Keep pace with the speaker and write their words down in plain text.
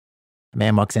A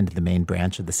man walks into the main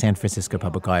branch of the San Francisco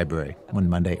Public Library one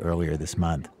Monday earlier this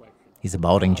month. He's a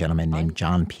balding gentleman named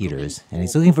John Peters, and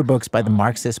he's looking for books by the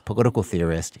Marxist political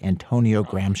theorist Antonio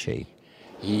Gramsci.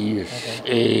 He's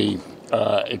a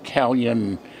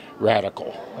Italian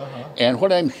radical. And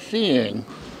what I'm seeing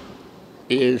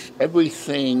is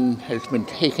everything has been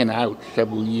taken out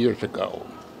several years ago.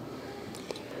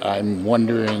 I'm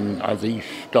wondering, are these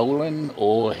stolen,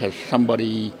 or has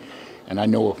somebody, and I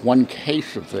know of one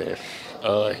case of this,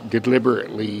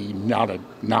 deliberately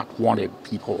not wanted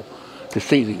people to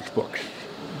see these books?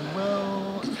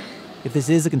 Well, if this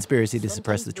is a conspiracy to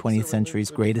suppress the 20th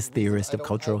century's greatest theorist of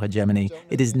cultural hegemony,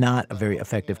 it is not a very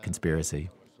effective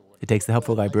conspiracy. It takes the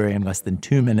helpful librarian less than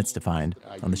 2 minutes to find,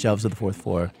 on the shelves of the fourth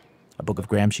floor, a book of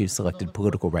Gramsci's selected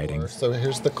political writings. So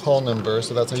here's the call number,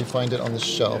 so that's how you find it on the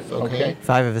shelf, okay?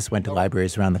 5 of us went to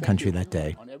libraries around the country that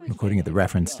day, recording at the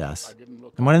reference desk.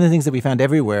 And one of the things that we found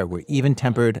everywhere were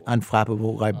even-tempered,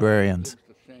 unflappable librarians.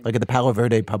 Like at the Palo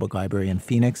Verde Public Library in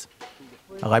Phoenix,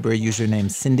 a library user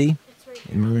named Cindy,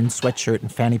 in maroon sweatshirt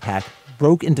and fanny pack,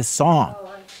 broke into song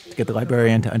to get the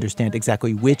librarian to understand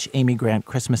exactly which Amy Grant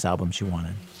Christmas album she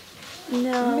wanted.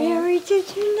 No. Mary,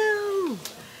 did you know?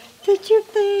 Did you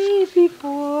baby boy?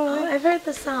 Oh, I've heard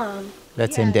the song.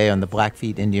 That same day on the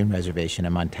Blackfeet Indian Reservation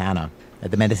in Montana,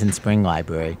 at the Medicine Spring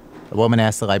Library, a woman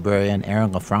asked the librarian,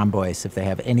 Erin LaFramboise, if they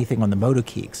have anything on the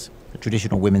Motokeeks, a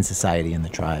traditional women's society in the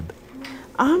tribe.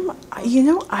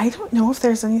 I don't know if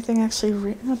there's anything actually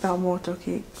written about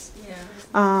Motokeeks.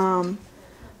 Yeah.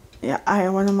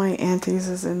 One of my aunties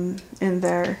is in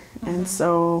there, and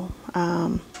so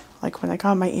when I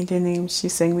got my Indian name, she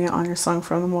sang me an honor song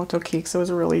from the Motokeeks. It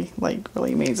was really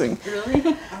amazing.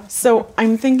 Really? So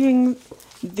I'm thinking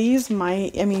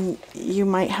you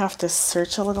might have to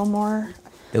search a little more.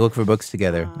 They look for books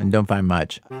together and don't find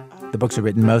much. The books are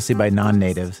written mostly by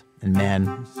non-natives and men,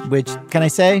 which, can I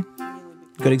say,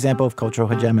 good example of cultural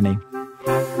hegemony.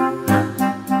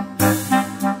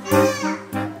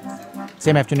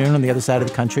 Same afternoon on the other side of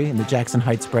the country, in the Jackson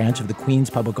Heights branch of the Queens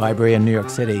Public Library in New York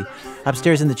City,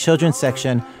 upstairs in the children's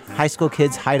section, high school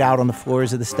kids hide out on the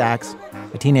floors of the stacks.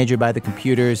 A teenager by the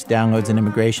computers downloads an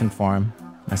immigration form,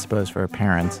 I suppose for her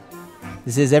parents.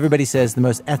 This is, everybody says, the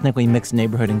most ethnically mixed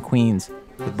neighborhood in Queens,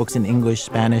 with books in English,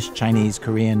 Spanish, Chinese,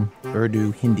 Korean,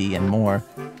 Urdu, Hindi, and more.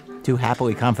 2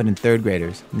 happily confident third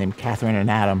graders named Catherine and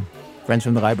Adam, friends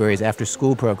from the library's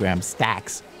after-school program,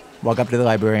 Stacks, walk up to the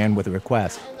librarian with a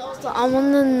request. Also, I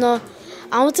want to know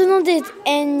if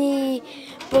any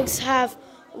books have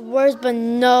words but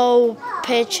no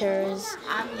pictures.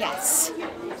 Yes.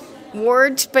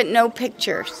 Words but no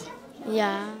pictures.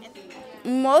 Yeah.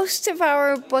 Most of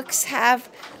our books have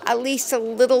at least a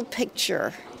little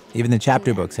picture. Even the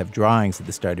chapter books have drawings at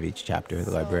the start of each chapter,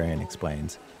 the librarian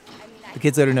explains. The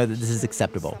kids let her know that this is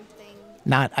acceptable.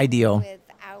 Not ideal,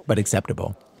 but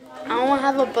acceptable. I want to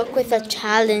have a book with a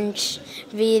challenge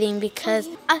reading because,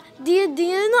 do you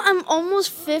know I'm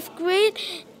almost 5th grade?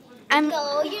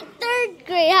 No, you're 3rd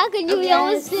grade. How can you be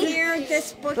almost 5th?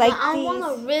 This book I want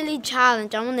a really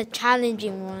challenge. I want a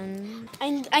challenging one.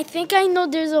 I think I know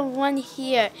there's a one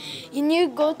here. You need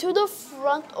to go to the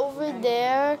front over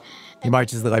there. He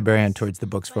marches the librarian towards the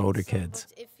books for older kids.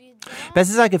 Best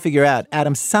as I could figure out,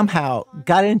 Adam somehow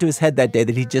got it into his head that day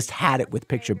that he just had it with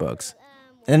picture books.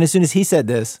 And then as soon as he said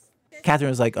this,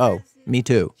 Catherine was like, oh, me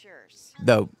too.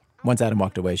 Though, once Adam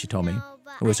walked away, she told me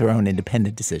it was her own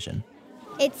independent decision.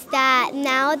 It's that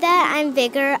now that I'm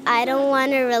bigger, I don't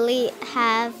want to really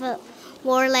have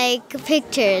more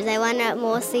pictures. I want to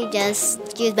mostly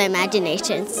just use my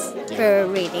imaginations for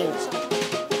reading.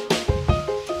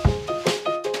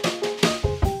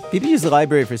 People use the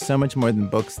library for so much more than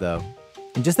books, though.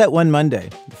 And just that one Monday,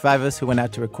 the 5 of us who went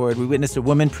out to record, we witnessed a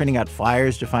woman printing out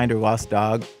flyers to find her lost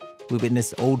dog. We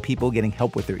witnessed old people getting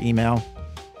help with their email.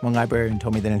 One librarian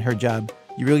told me that in her job,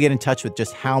 you really get in touch with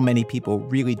just how many people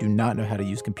really do not know how to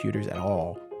use computers at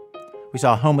all. We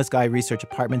saw a homeless guy research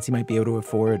apartments he might be able to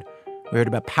afford. We heard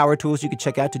about power tools you could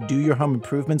check out to do your home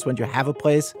improvements once you have a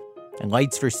place, and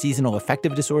lights for seasonal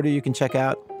affective disorder you can check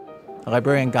out. A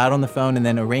librarian got on the phone and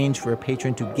then arranged for a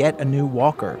patron to get a new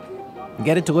walker and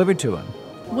get it delivered to him.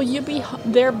 Will you be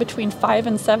there between 5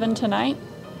 and 7 tonight?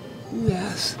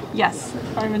 Yes. Yes,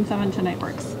 5 and 7 tonight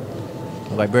works.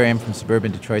 A librarian from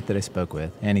suburban Detroit that I spoke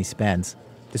with, Annie Spence,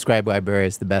 described library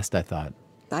as the best, I thought.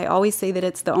 I always say that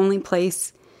it's the only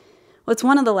place, well, it's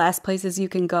one of the last places you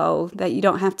can go that you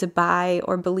don't have to buy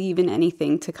or believe in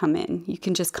anything to come in. You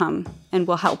can just come and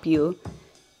we'll help you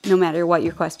no matter what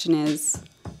your question is.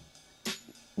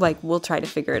 We'll try to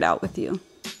figure it out with you.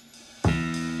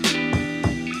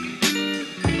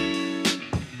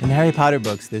 In the Harry Potter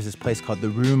books, there's this place called the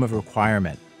Room of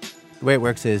Requirement. The way it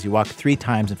works is you walk 3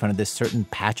 times in front of this certain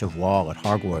patch of wall at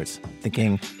Hogwarts,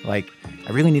 thinking, like,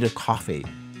 I really need a coffee.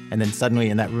 And then suddenly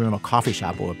in that room, a coffee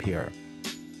shop will appear.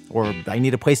 Or I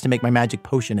need a place to make my magic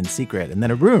potion in secret. And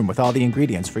then a room with all the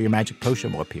ingredients for your magic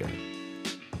potion will appear.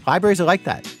 Libraries are like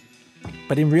that.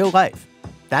 But in real life,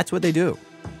 that's what they do.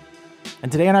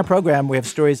 And today on our program, we have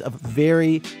stories of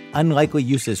very unlikely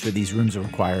uses for these rooms of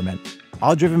requirement,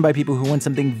 all driven by people who want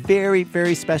something very,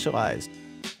 very specialized.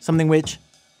 Something which,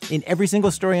 in every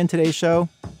single story on today's show,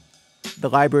 the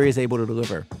library is able to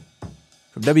deliver.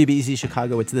 From WBEZ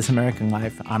Chicago, it's This American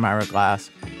Life. I'm Ira Glass.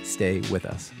 Stay with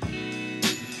us.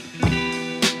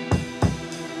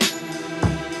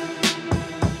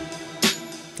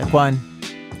 Step 1,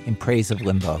 in praise of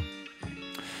limbo.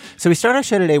 So we start our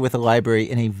show today with a library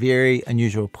in a very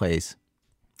unusual place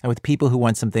and with people who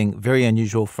want something very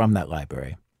unusual from that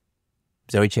library.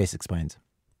 Zoe Chase explains.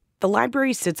 The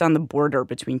library sits on the border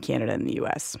between Canada and the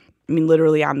U.S. I mean,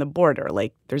 literally on the border.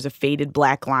 Like, there's a faded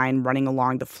black line running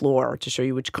along the floor to show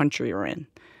you which country you're in.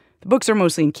 The books are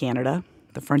mostly in Canada.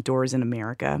 The front door is in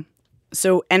America.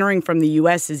 So entering from the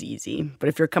U.S. is easy. But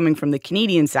if you're coming from the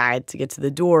Canadian side to get to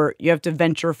the door, you have to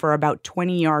venture for about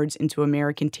 20 yards into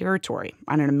American territory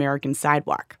on an American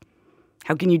sidewalk.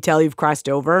 How can you tell you've crossed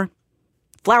over?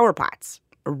 Flower pots.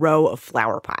 A row of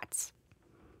flower pots.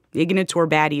 Yegina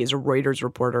Torbati is a Reuters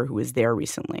reporter who was there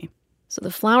recently. So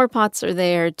the flower pots are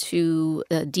there to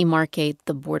demarcate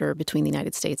the border between the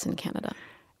United States and Canada.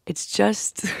 It's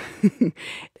just,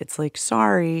 it's like,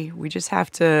 sorry, we just have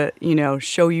to,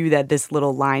 show you that this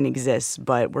little line exists,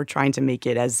 but we're trying to make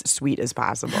it as sweet as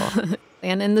possible.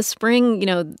 And in the spring,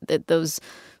 those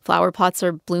flower pots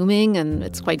are blooming and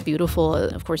it's quite beautiful.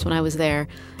 Of course, when I was there,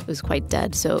 it was quite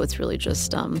dead. So it's really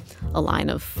just a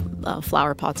line of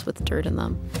flower pots with dirt in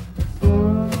them.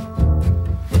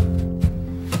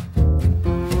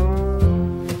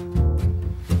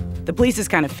 The place is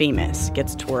kind of famous,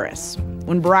 gets tourists.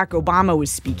 When Barack Obama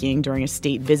was speaking during a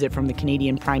state visit from the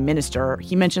Canadian Prime Minister,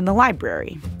 he mentioned the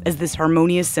library as this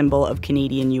harmonious symbol of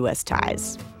Canadian-U.S.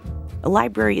 ties. A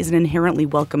library is an inherently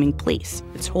welcoming place.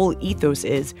 Its whole ethos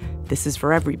is, this is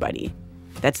for everybody.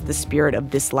 That's the spirit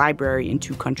of this library in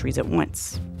 2 countries at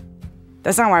once.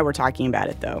 That's not why we're talking about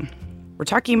it, though. We're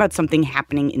talking about something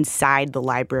happening inside the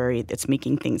library that's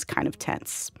making things kind of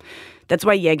tense. That's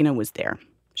why Yegina was there.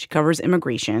 She covers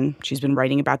immigration. She's been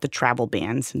writing about the travel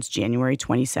ban since January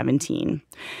 2017.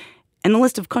 And the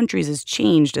list of countries has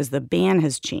changed as the ban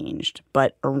has changed.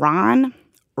 But Iran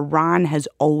has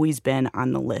always been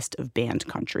on the list of banned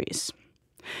countries.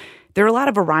 There are a lot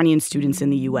of Iranian students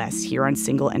in the U.S. here on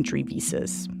single-entry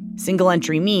visas.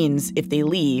 Single-entry means if they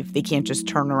leave, they can't just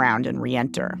turn around and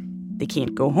re-enter. They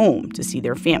can't go home to see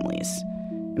their families.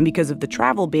 And because of the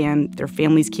travel ban, their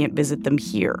families can't visit them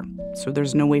here, so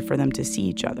there's no way for them to see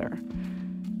each other.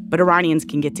 But Iranians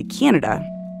can get to Canada,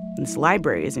 and this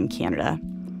library is in Canada,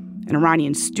 and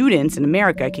Iranian students in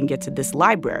America can get to this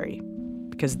library,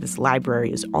 because this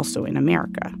library is also in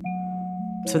America.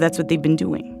 So that's what they've been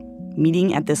doing,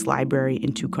 meeting at this library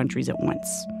in 2 countries at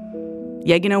once.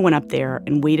 Yegina went up there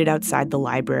and waited outside the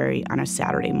library on a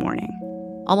Saturday morning.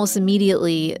 Almost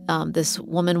immediately, this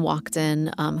woman walked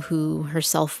in who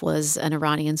herself was an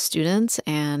Iranian student,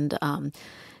 and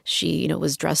she,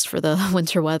 was dressed for the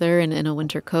winter weather and in a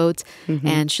winter coat,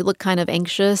 and she looked kind of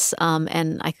anxious,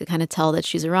 and I could kind of tell that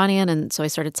she's Iranian, and so I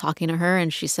started talking to her,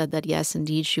 and she said that, yes,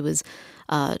 indeed, she was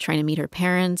trying to meet her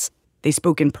parents. They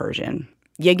spoke in Persian.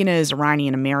 Yegina is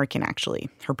Iranian-American, actually.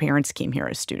 Her parents came here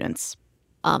as students.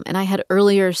 And I had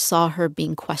earlier saw her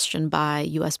being questioned by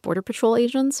U.S. Border Patrol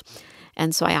agents.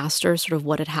 And so I asked her sort of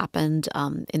what had happened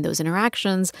in those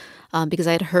interactions because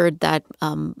I had heard that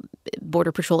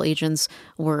Border Patrol agents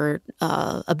were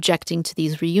objecting to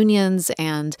these reunions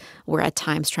and were at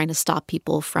times trying to stop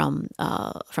people from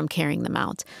carrying them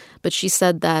out. But she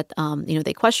said that,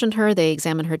 they questioned her, they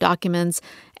examined her documents,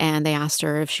 and they asked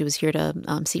her if she was here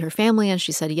to see her family. And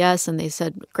she said yes. And they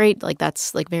said, great, like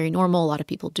that's like very normal. A lot of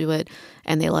people do it.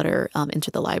 And they let her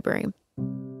into the library.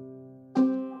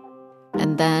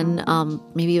 And then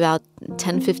maybe about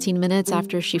 10, 15 minutes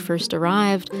after she first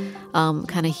arrived,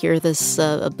 kind of hear this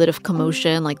a bit of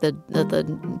commotion, like the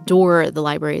door at the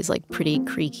library is like pretty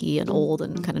creaky and old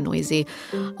and kind of noisy.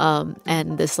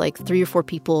 And this like 3 or 4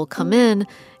 people come in.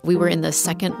 We were in the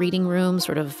second reading room,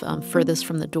 sort of furthest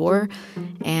from the door.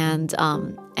 And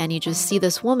you just see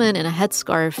this woman in a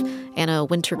headscarf and a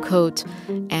winter coat.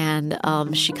 And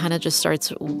she kind of just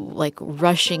starts like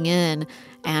rushing in.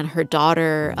 And her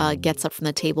daughter gets up from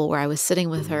the table where I was sitting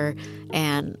with her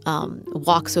and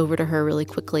walks over to her really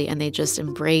quickly, and they just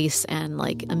embrace, and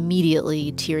like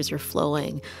immediately tears are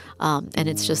flowing. And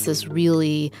it's just this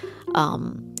really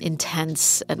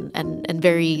intense and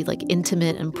very like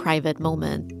intimate and private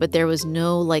moment. But there was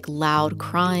no like loud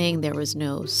crying. There was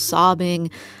no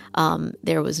sobbing.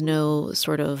 There was no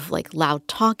sort of like loud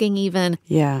talking even.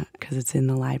 Yeah, because it's in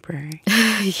the library.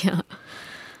 Yeah.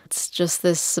 It's just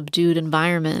this subdued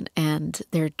environment, and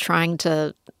they're trying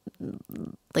to,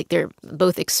 like, they're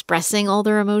both expressing all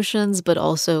their emotions, but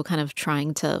also kind of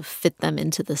trying to fit them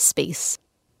into the space.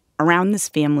 Around this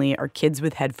family are kids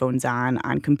with headphones on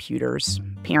computers,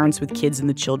 parents with kids in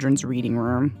the children's reading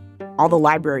room. All the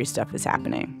library stuff is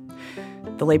happening.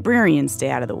 The librarians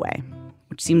stay out of the way,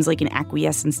 which seems like an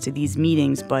acquiescence to these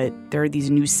meetings, but there are these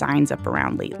new signs up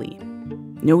around lately.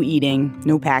 No eating,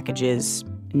 no packages,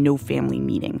 no family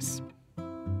meetings.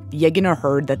 Yegina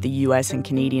heard that the U.S. and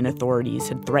Canadian authorities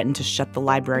had threatened to shut the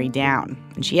library down,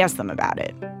 and she asked them about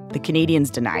it. The Canadians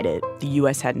denied it. The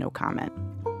U.S. had no comment.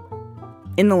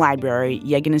 In the library,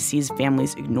 Yegina sees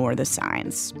families ignore the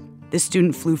signs. This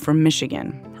student flew from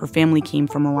Michigan. Her family came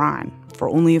from Iran for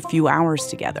only a few hours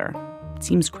together. It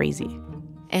seems crazy.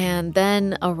 And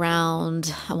then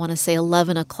around, I want to say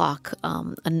 11 o'clock,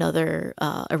 another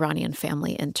Iranian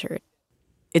family entered.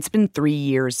 It's been 3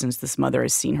 years since this mother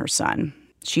has seen her son.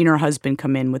 She and her husband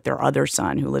come in with their other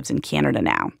son, who lives in Canada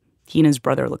now. He and his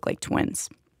brother look like twins.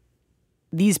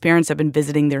 These parents have been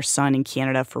visiting their son in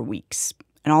Canada for weeks.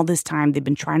 And all this time, they've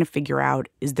been trying to figure out,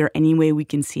 is there any way we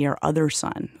can see our other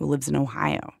son, who lives in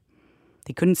Ohio?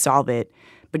 They couldn't solve it,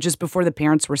 but just before the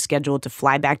parents were scheduled to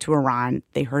fly back to Iran,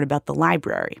 they heard about the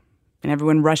library, and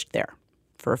everyone rushed there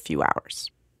for a few hours.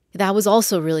 That was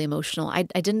also really emotional. I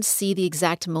didn't see the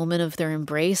exact moment of their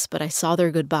embrace, but I saw their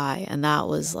goodbye, and that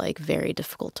was like very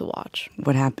difficult to watch.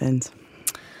 What happened?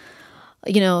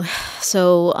 You know,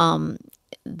 so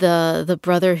the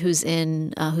brother who's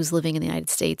living in the United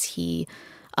States, he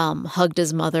hugged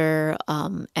his mother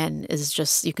and is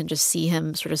just, you can just see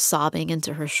him sort of sobbing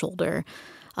into her shoulder.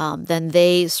 Then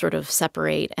they sort of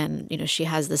separate, and you know, she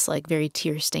has this like very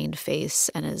tear-stained face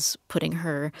and is putting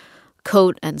her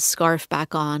coat and scarf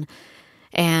back on,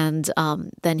 and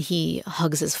then he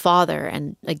hugs his father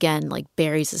and again like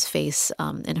buries his face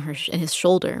in his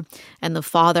shoulder. And the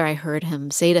father, I heard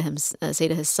him say to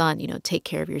his son, you know, take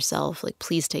care of yourself, like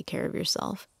please take care of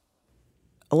yourself.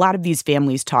 A lot of these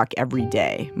families talk every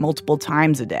day, multiple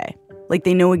times a day, like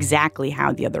they know exactly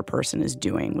how the other person is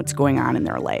doing, what's going on in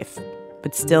their life.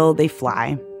 But still, they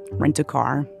fly, rent a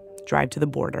car, drive to the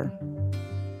border.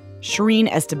 Shireen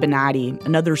Estebanati,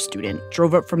 another student,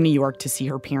 drove up from New York to see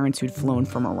her parents who'd flown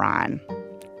from Iran.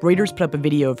 Reuters put up a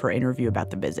video of her interview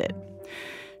about the visit.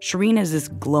 Shireen has this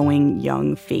glowing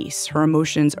young face. Her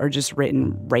emotions are just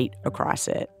written right across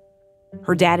it.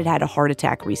 Her dad had had a heart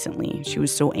attack recently. She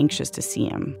was so anxious to see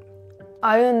him.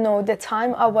 I don't know, the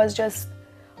time I was just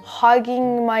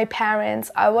hugging my parents,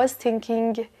 I was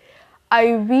thinking,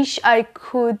 I wish I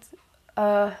could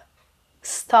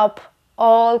stop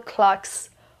all clocks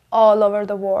all over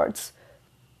the world.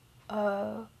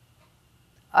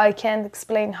 I can't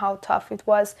explain how tough it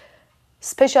was,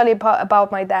 especially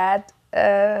about my dad.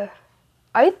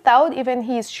 I thought even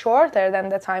he's shorter than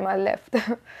the time I left.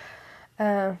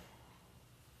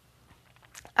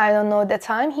 I don't know, the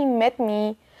time he met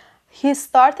me, he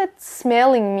started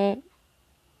smelling me.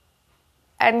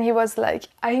 And he was like,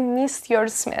 I missed your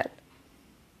smell.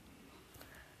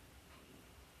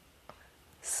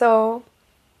 So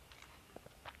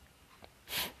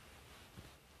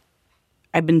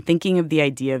I've been thinking of the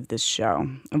idea of this show,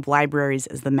 of libraries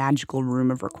as the magical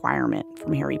room of requirement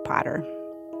from Harry Potter.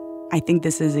 I think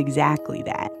this is exactly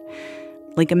that.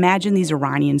 Like, imagine these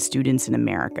Iranian students in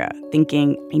America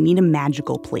thinking, I need a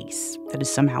magical place that is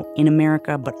somehow in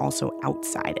America but also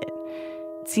outside it.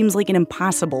 It seems like an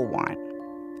impossible want.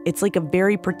 It's like a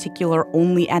very particular,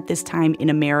 only at this time in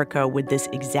America would this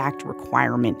exact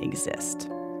requirement exist.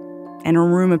 And a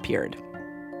room appeared.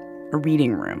 A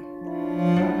reading room.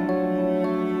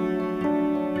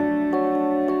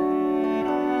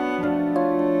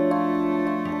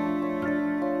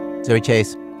 Zoe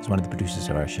Chase is one of the producers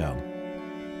of our show.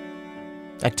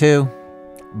 Act 2,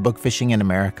 book fishing in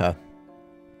America.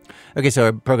 Okay, so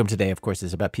our program today, of course,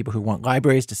 is about people who want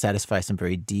libraries to satisfy some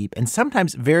very deep and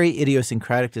sometimes very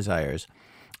idiosyncratic desires.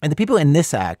 And the people in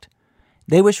this act,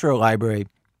 they wish for a library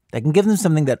that can give them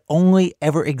something that only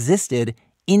ever existed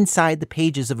inside the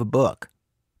pages of a book.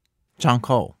 John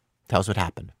Cole tells what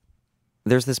happened.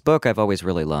 There's this book I've always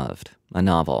really loved, a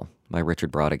novel by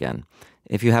Richard Brautigan.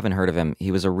 If you haven't heard of him,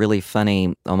 he was a really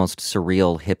funny, almost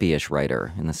surreal, hippie-ish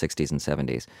writer in the 60s and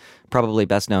 70s, probably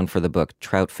best known for the book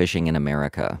Trout Fishing in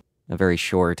America, a very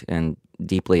short and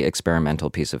deeply experimental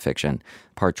piece of fiction,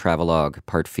 part travelogue,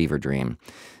 part fever dream.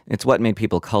 It's what made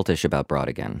people cultish about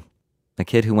Brodigan. A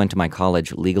kid who went to my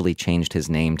college legally changed his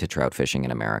name to Trout Fishing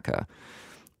in America.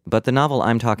 But the novel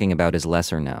I'm talking about is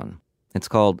lesser known. It's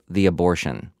called The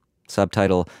Abortion,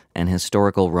 subtitle An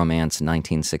Historical Romance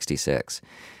 1966.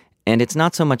 And it's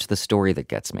not so much the story that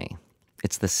gets me.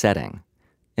 It's the setting.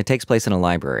 It takes place in a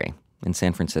library in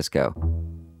San Francisco.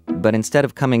 But instead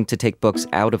of coming to take books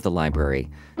out of the library,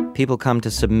 people come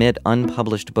to submit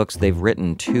unpublished books they've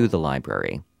written to the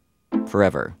library.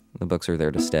 Forever. The books are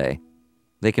there to stay.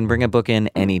 They can bring a book in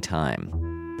any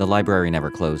time. The library never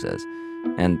closes.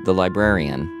 And the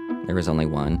librarian, there is only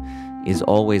one, is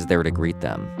always there to greet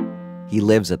them. He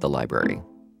lives at the library,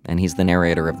 and he's the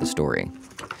narrator of the story.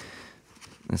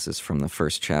 This is from the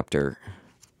first chapter.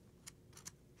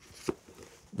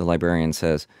 The librarian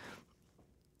says,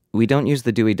 "We don't use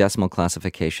the Dewey Decimal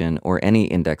Classification or any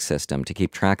index system to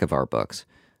keep track of our books.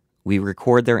 We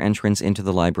record their entrance into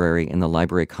the library in the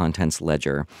library contents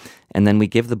ledger, and then we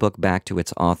give the book back to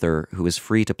its author, who is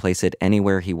free to place it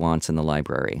anywhere he wants in the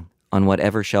library, on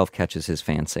whatever shelf catches his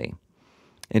fancy.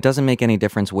 It doesn't make any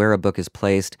difference where a book is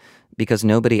placed, because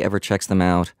nobody ever checks them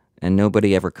out, and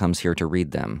nobody ever comes here to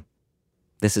read them.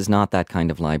 This is not that kind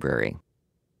of library.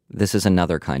 This is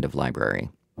another kind of library."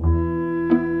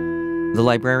 The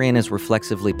librarian is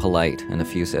reflexively polite and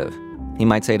effusive. He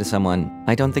might say to someone,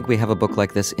 "I don't think we have a book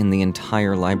like this in the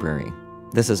entire library.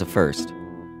 This is a first."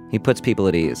 He puts people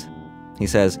at ease. He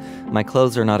says, "My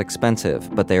clothes are not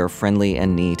expensive, but they are friendly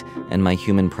and neat, and my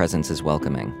human presence is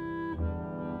welcoming."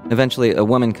 Eventually, a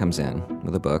woman comes in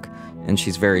with a book, and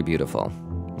she's very beautiful.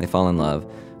 They fall in love.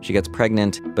 She gets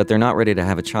pregnant, but they're not ready to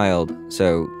have a child,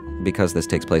 so because this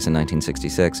takes place in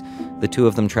 1966, the two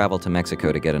of them travel to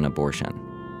Mexico to get an abortion,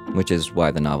 which is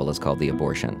why the novel is called The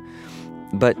Abortion.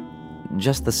 But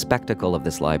just the spectacle of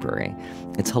this library,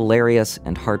 it's hilarious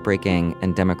and heartbreaking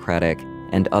and democratic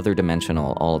and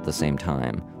other-dimensional all at the same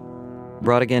time.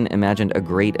 Brodigan imagined a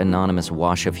great anonymous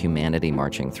wash of humanity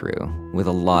marching through, with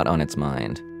a lot on its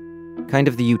mind. Kind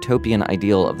of the utopian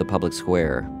ideal of the public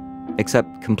square,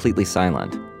 except completely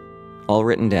silent. All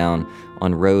written down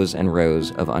on rows and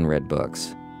rows of unread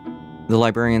books. The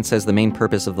librarian says the main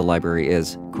purpose of the library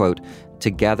is, quote, "to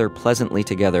gather pleasantly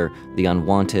together the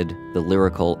unwanted, the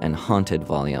lyrical, and haunted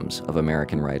volumes of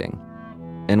American writing."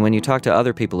 And when you talk to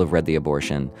other people who've read The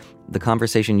Abortion, the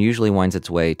conversation usually winds its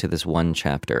way to this one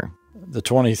chapter. The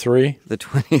 23? The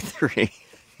 23.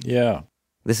 Yeah.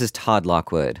 This is Todd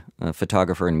Lockwood, a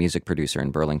photographer and music producer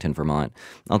in Burlington, Vermont.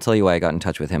 I'll tell you why I got in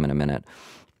touch with him in a minute.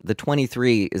 The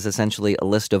 23 is essentially a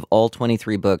list of all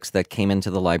 23 books that came into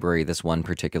the library this one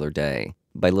particular day,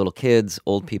 by little kids,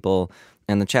 old people,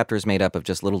 and the chapter is made up of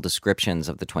just little descriptions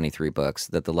of the 23 books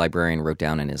that the librarian wrote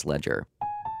down in his ledger.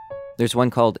 There's one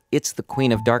called It's the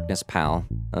Queen of Darkness, Pal,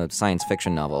 a science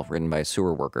fiction novel written by a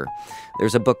sewer worker.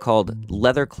 There's a book called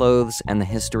Leather Clothes and the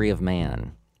History of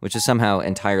Man, which is somehow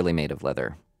entirely made of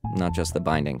leather. Not just the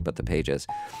binding, but the pages.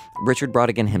 Richard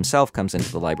Brodigan himself comes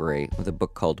into the library with a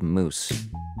book called Moose.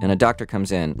 And a doctor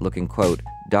comes in looking, quote,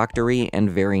 doctory and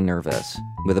very nervous,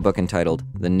 with a book entitled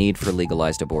The Need for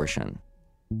Legalized Abortion.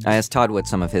 I asked Todd what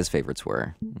some of his favorites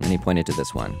were, and he pointed to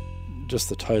this one. Just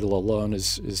the title alone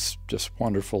is just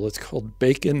wonderful. It's called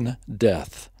Bacon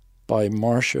Death by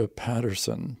Marcia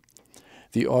Patterson.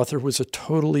 The author was a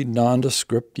totally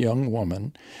nondescript young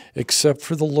woman, except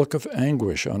for the look of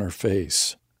anguish on her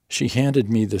face. She handed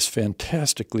me this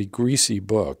fantastically greasy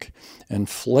book and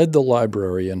fled the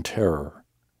library in terror.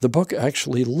 The book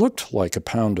actually looked like a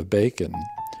pound of bacon.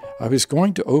 I was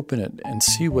going to open it and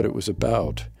see what it was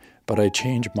about, but I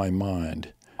changed my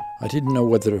mind. I didn't know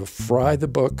whether to fry the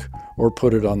book or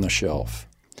put it on the shelf.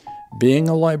 Being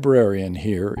a librarian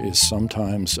here is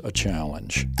sometimes a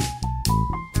challenge.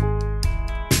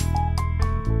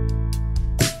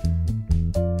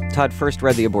 Todd first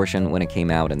read The Abortion when it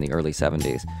came out in the early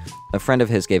 70s. A friend of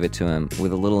his gave it to him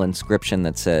with a little inscription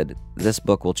that said, "This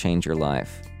book will change your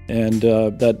life." And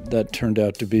that turned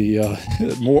out to be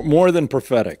more than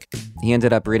prophetic. He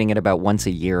ended up reading it about once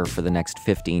a year for the next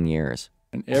 15 years.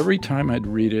 And every time I'd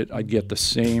read it, I'd get the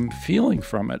same feeling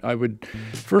from it.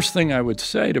 First thing I would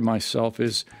say to myself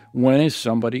is, when is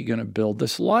somebody going to build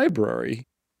this library?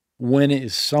 When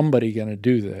is somebody going to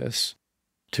do this?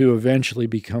 To eventually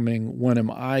becoming, when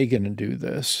am I going to do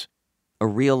this? A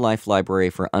real-life library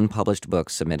for unpublished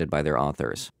books submitted by their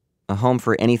authors. A home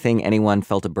for anything anyone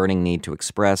felt a burning need to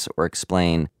express or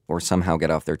explain or somehow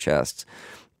get off their chests.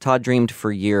 Todd dreamed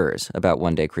for years about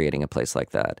one day creating a place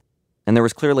like that. And there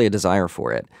was clearly a desire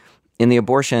for it. In The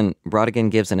Abortion,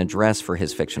 Brodigan gives an address for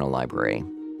his fictional library.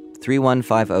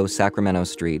 3150 Sacramento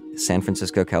Street, San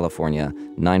Francisco, California,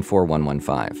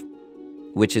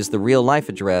 94115, which is the real-life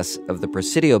address of the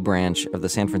Presidio branch of the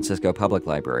San Francisco Public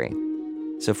Library.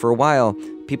 So for a while,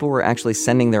 people were actually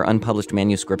sending their unpublished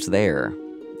manuscripts there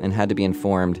and had to be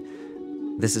informed,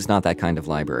 this is not that kind of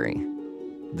library.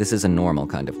 This is a normal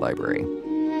kind of library.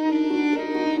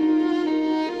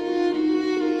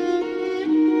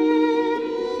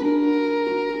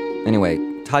 Anyway,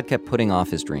 Todd kept putting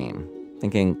off his dream,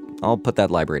 thinking, I'll put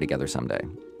that library together someday.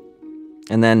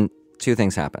 And then two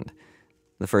things happened.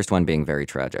 The first one being very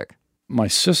tragic. My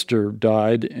sister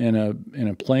died in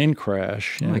a plane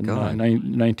crash in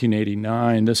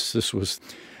 1989. This was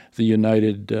the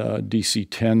United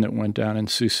DC-10 that went down in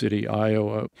Sioux City,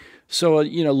 Iowa. So,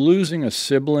 losing a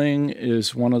sibling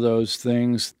is one of those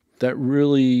things that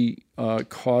really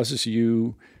causes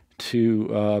you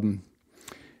to,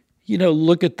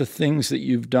 look at the things that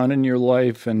you've done in your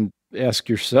life and ask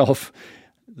yourself,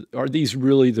 are these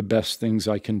really the best things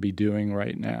I can be doing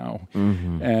right now?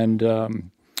 Mm-hmm.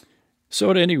 And so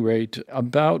at any rate,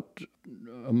 about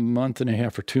a month and a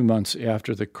half or 2 months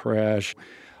after the crash,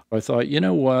 I thought, you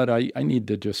know what, I need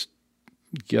to just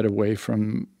get away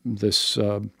from this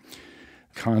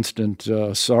constant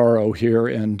sorrow here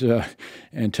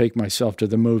and take myself to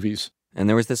the movies. And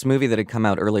there was this movie that had come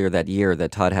out earlier that year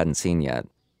that Todd hadn't seen yet.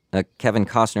 A Kevin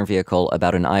Costner vehicle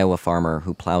about an Iowa farmer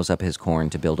who plows up his corn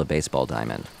to build a baseball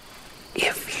diamond.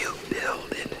 If you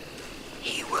build it,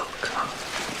 he will come.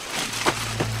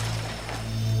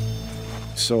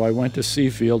 So I went to see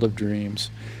Field of Dreams,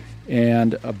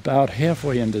 and about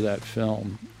halfway into that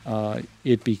film,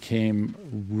 it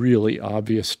became really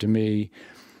obvious to me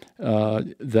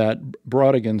that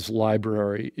Brodigan's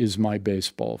library is my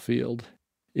baseball field.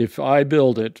 If I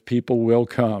build it, people will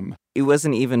come. It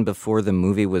wasn't even before the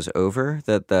movie was over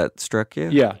that struck you?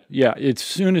 Yeah. As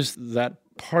soon as that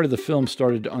part of the film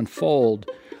started to unfold,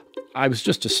 I was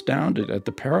just astounded at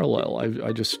the parallel.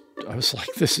 I was like,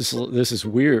 this is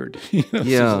weird. This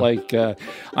is like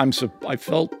I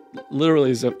felt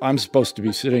literally as if I'm supposed to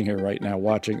be sitting here right now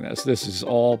watching this. This is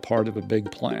all part of a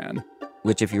big plan.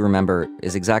 Which, if you remember,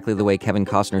 is exactly the way Kevin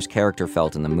Costner's character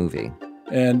felt in the movie.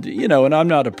 And, and I'm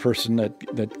not a person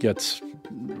that gets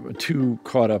too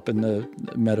caught up in the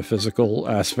metaphysical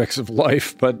aspects of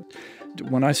life, but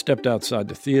when I stepped outside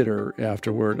the theater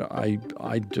afterward, I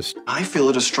feel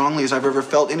it as strongly as I've ever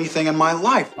felt anything in my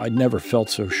life. I'd never felt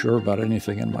so sure about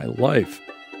anything in my life.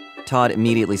 Todd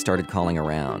immediately started calling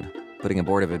around, putting a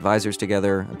board of advisors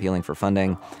together, appealing for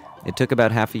funding. It took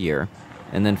about half a year,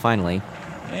 and then finally...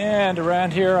 And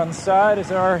around here on the side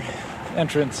is our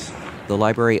entrance. The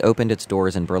library opened its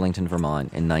doors in Burlington,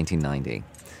 Vermont in 1990.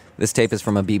 This tape is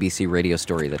from a BBC radio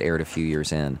story that aired a few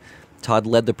years in. Todd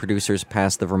led the producers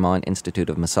past the Vermont Institute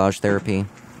of Massage Therapy.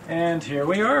 And here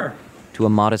we are. To a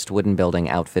modest wooden building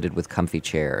outfitted with comfy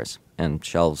chairs and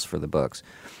shelves for the books.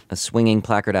 A swinging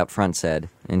placard out front said,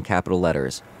 in capital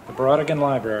letters, The Brodigan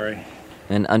Library.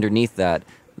 And underneath that,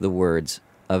 the words,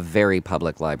 a very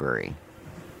public library.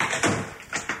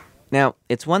 Now,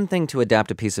 it's one thing to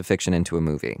adapt a piece of fiction into a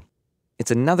movie. It's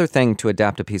another thing to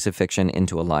adapt a piece of fiction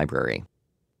into a library.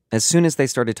 As soon as they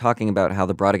started talking about how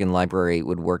the Brodigan Library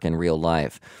would work in real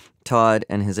life, Todd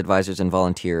and his advisors and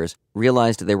volunteers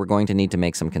realized they were going to need to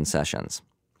make some concessions,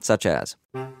 such as,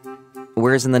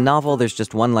 whereas in the novel there's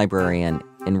just one librarian,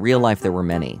 in real life there were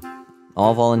many.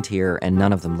 All volunteer, and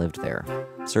none of them lived there.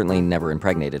 Certainly never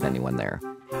impregnated anyone there,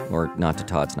 or not to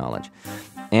Todd's knowledge.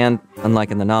 And,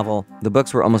 unlike in the novel, the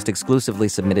books were almost exclusively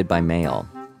submitted by mail,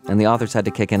 and the authors had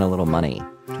to kick in a little money,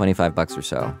 $25 or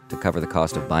so, to cover the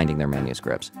cost of binding their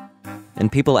manuscripts. And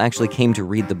people actually came to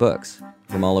read the books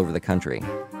from all over the country.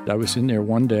 I was in there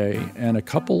one day, and a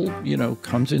couple,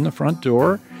 comes in the front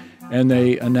door, and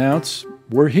they announce,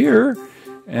 we're here.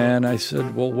 And I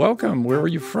said, well, welcome, where are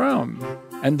you from?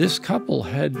 And this couple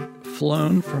had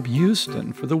flown from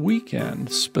Houston for the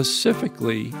weekend,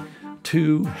 specifically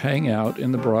to hang out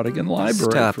in the Brodigan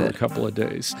Library for a couple of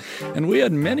days. And we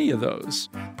had many of those.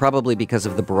 Probably because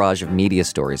of the barrage of media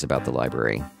stories about the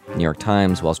library. New York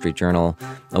Times, Wall Street Journal,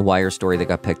 a Wire story that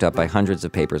got picked up by hundreds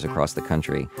of papers across the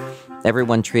country.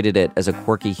 Everyone treated it as a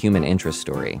quirky human interest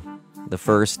story. The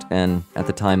first, and at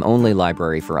the time only,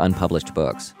 library for unpublished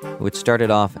books, which started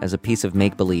off as a piece of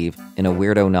make-believe in a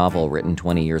weirdo novel written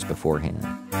 20 years beforehand.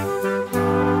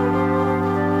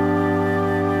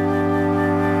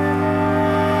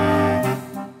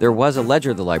 There was a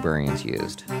ledger the librarians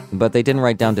used, but they didn't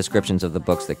write down descriptions of the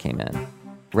books that came in.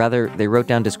 Rather, they wrote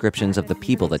down descriptions of the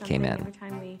people that came in.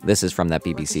 This is from that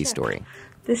BBC story.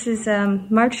 This is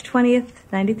March 20th,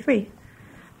 93.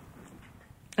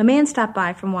 A man stopped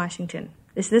by from Washington.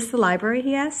 Is this the library,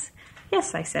 he asked.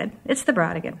 Yes, I said. It's the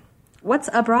Brodigan. What's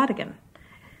a Brodigan?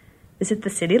 Is it the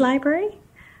city library?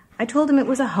 I told him it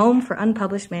was a home for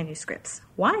unpublished manuscripts.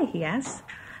 Why, he asked.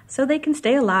 So they can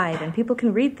stay alive and people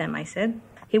can read them, I said.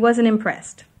 He wasn't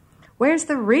impressed. Where's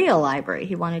the real library,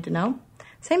 he wanted to know.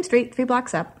 Same street, 3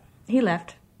 blocks up. He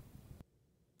left.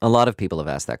 A lot of people have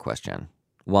asked that question.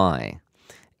 Why?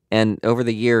 And over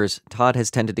the years, Todd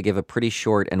has tended to give a pretty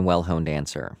short and well-honed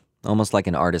answer, almost like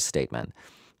an artist statement.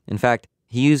 In fact,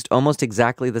 he used almost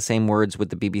exactly the same words with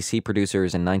the BBC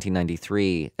producers in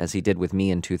 1993 as he did with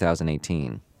me in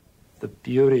 2018. The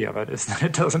beauty of it is that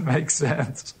it doesn't make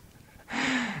sense.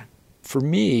 For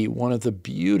me, one of the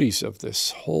beauties of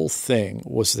this whole thing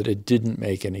was that it didn't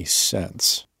make any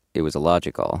sense. It was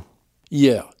illogical.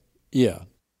 Yeah.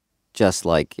 Just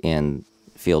like in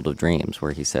Field of Dreams,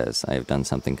 where he says, I have done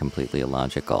something completely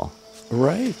illogical.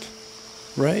 Right.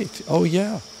 Oh,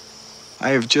 yeah. I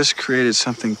have just created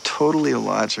something totally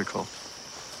illogical.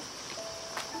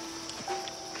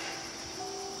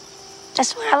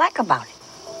 That's what I like about it.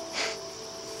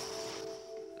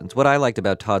 It's what I liked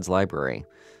about Todd's library.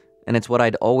 And it's what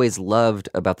I'd always loved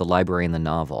about the library in the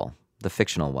novel, the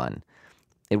fictional one.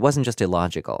 It wasn't just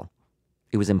illogical.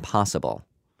 It was impossible.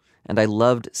 And I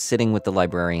loved sitting with the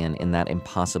librarian in that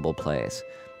impossible place,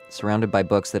 surrounded by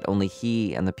books that only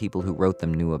he and the people who wrote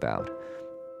them knew about.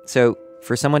 So,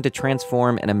 for someone to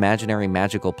transform an imaginary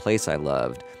magical place I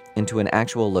loved into an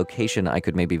actual location I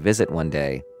could maybe visit one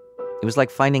day, it was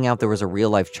like finding out there was a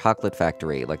real-life chocolate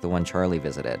factory like the one Charlie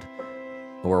visited,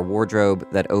 or a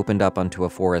wardrobe that opened up onto a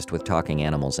forest with talking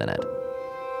animals in it.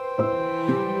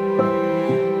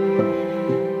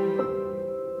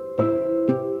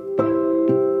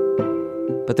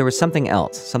 But there was something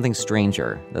else, something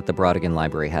stranger, that the Brodigan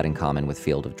Library had in common with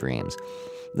Field of Dreams.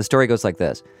 The story goes like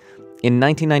this. In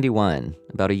 1991,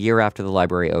 about a year after the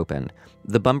library opened,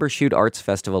 the Bumbershoot Arts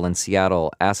Festival in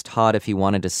Seattle asked Todd if he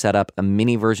wanted to set up a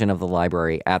mini version of the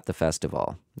library at the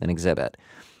festival, an exhibit.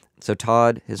 So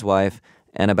Todd, his wife,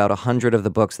 and about 100 of the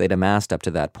books they'd amassed up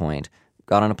to that point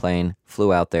got on a plane,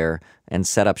 flew out there, and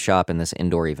set up shop in this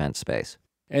indoor event space.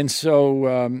 And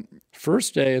so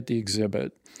first day at the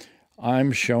exhibit,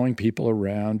 I'm showing people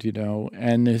around,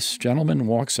 and this gentleman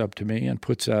walks up to me and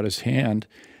puts out his hand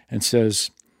and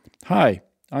says, "Hi,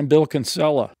 I'm Bill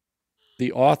Kinsella,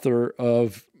 the author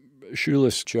of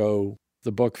Shoeless Joe,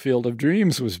 the book Field of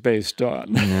Dreams was based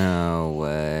on." No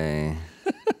way.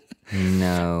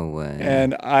 No way.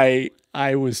 And I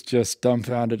was just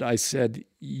dumbfounded. I said,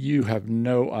 "You have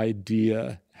no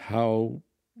idea how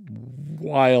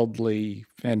wildly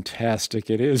fantastic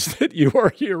it is that you are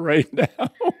here right now."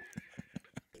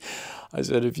 I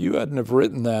said, if you hadn't have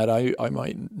written that, I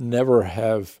might never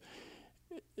have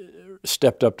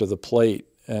stepped up to the plate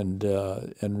and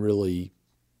really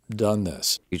done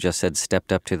this. You just said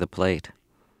stepped up to the plate.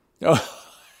 It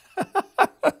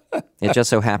just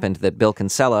so happened that Bill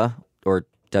Kinsella, or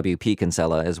W.P.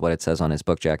 Kinsella is what it says on his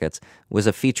book jackets, was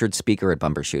a featured speaker at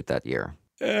Bumbershoot that year.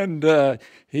 And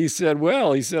he said,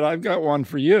 I've got one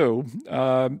for you.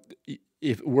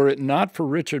 Were it not for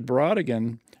Richard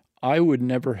Brodigan, I would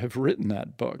never have written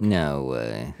that book. No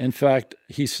way. In fact,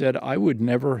 he said, I would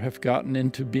never have gotten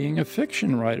into being a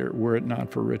fiction writer were it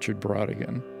not for Richard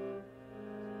Brodigan.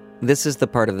 This is the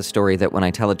part of the story that when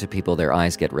I tell it to people, their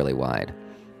eyes get really wide.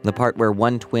 The part where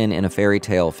one twin in a fairy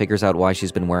tale figures out why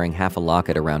she's been wearing half a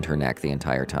locket around her neck the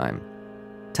entire time.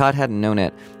 Todd hadn't known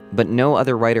it, but no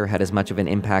other writer had as much of an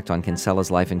impact on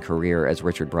Kinsella's life and career as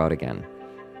Richard Brodigan.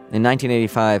 In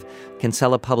 1985,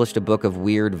 Kinsella published a book of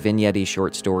weird vignette-y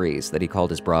short stories that he called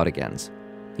his Brodigans.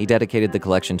 He dedicated the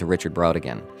collection to Richard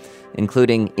Brodigan,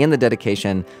 including, in the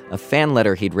dedication, a fan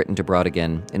letter he'd written to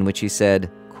Brodigan in which he said,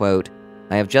 quote,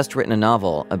 "I have just written a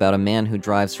novel about a man who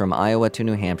drives from Iowa to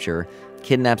New Hampshire,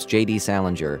 kidnaps J.D.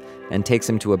 Salinger, and takes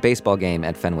him to a baseball game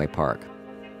at Fenway Park."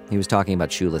 He was talking about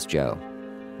Shoeless Joe.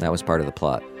 That was part of the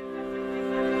plot.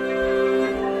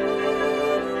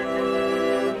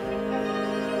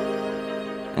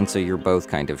 And so you're both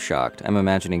kind of shocked. I'm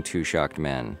imagining two shocked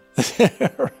men.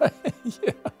 Right,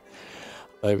 yeah.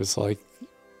 I was like,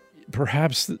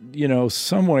 perhaps,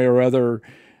 some way or other,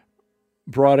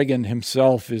 Brodigan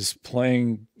himself is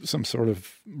playing some sort of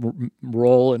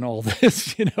role in all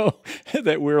this,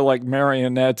 that we're like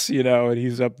marionettes, and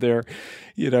he's up there,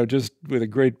 just with a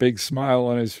great big smile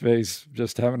on his face,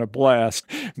 just having a blast,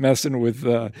 messing with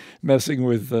the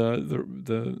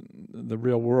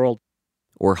real world.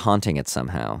 Or haunting it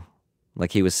somehow.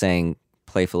 Like he was saying,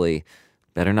 playfully,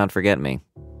 better not forget me.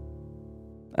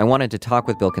 I wanted to talk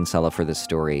with Bill Kinsella for this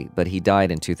story, but he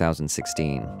died in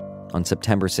 2016, on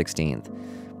September 16th,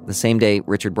 the same day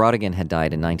Richard Brautigan had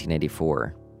died in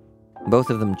 1984. Both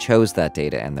of them chose that day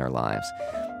to end their lives.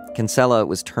 Kinsella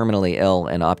was terminally ill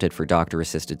and opted for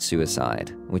doctor-assisted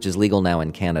suicide, which is legal now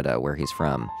in Canada, where he's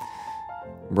from.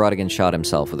 Brautigan shot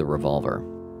himself with a revolver.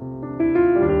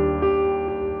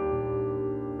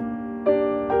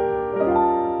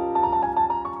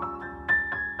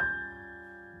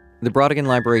 The Brautigan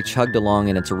Library chugged along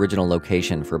in its original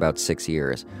location for about 6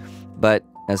 years. But,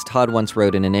 as Todd once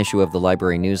wrote in an issue of the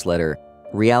library newsletter,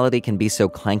 reality can be so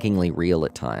clankingly real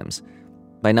at times.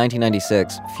 By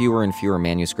 1996, fewer and fewer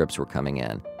manuscripts were coming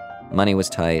in. Money was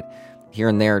tight. Here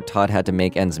and there, Todd had to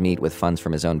make ends meet with funds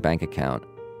from his own bank account.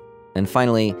 And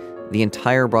finally, the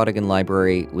entire Brautigan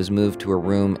Library was moved to a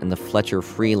room in the Fletcher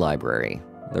Free Library,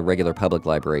 the regular public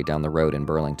library down the road in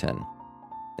Burlington.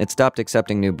 It stopped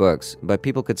accepting new books, but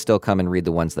people could still come and read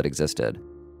the ones that existed.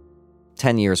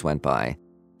 10 years went by,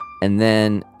 and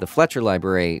then the Fletcher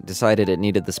Library decided it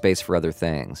needed the space for other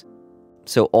things.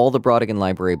 So all the Brautigan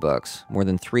Library books, more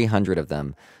than 300 of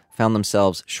them, found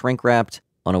themselves shrink-wrapped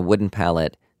on a wooden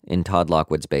pallet in Todd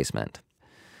Lockwood's basement.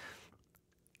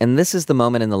 And this is the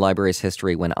moment in the library's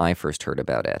history when I first heard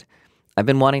about it. I've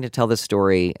been wanting to tell this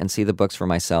story and see the books for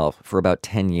myself for about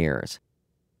 10 years.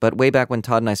 But way back when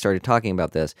Todd and I started talking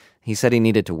about this, he said he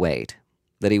needed to wait,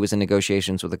 that he was in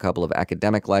negotiations with a couple of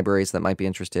academic libraries that might be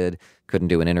interested, couldn't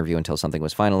do an interview until something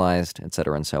was finalized,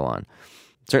 etc., and so on.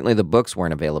 Certainly the books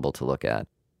weren't available to look at.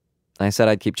 I said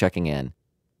I'd keep checking in,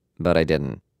 but I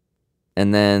didn't.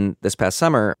 And then this past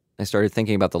summer, I started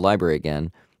thinking about the library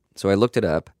again, so I looked it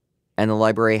up, and the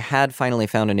library had finally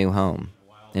found a new home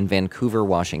in Vancouver,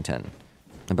 Washington,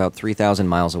 about 3,000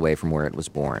 miles away from where it was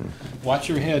born. Watch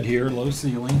your head here, low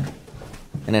ceiling.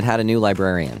 And it had a new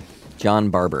librarian, John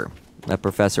Barber, a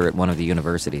professor at one of the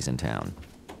universities in town.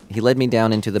 He led me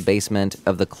down into the basement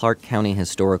of the Clark County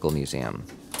Historical Museum.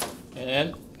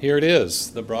 And here it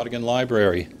is, the Brautigan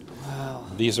Library. Wow.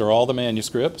 These are all the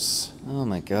manuscripts. Oh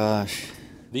my gosh.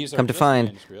 Come to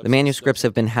find, the manuscripts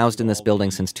have been housed in this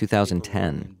building since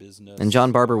 2010, and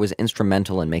John Barber was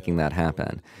instrumental in making that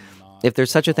happen. If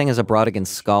there's such a thing as a Brautigan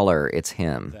scholar, it's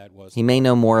him. He may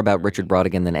know more about Richard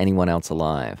Brautigan than anyone else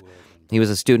alive. He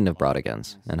was a student of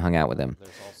Brautigan's and hung out with him.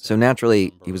 So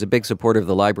naturally, he was a big supporter of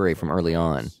the library from early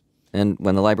on. And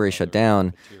when the library shut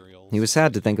down, he was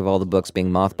sad to think of all the books being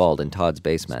mothballed in Todd's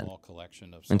basement.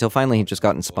 Until finally he just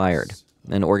got inspired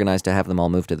and organized to have them all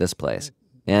move to this place.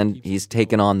 And he's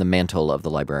taken on the mantle of the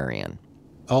librarian.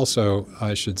 Also,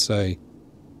 I should say,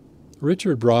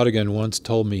 Richard Brautigan once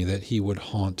told me that he would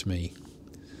haunt me.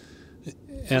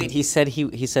 And wait, he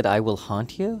said, I will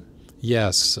haunt you?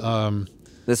 Yes.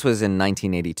 This was in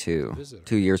 1982,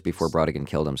 2 years before Brautigan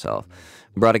killed himself.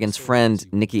 Brautigan's friend,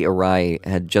 Nikki Arai,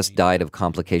 had just died of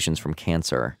complications from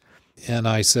cancer. And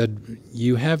I said,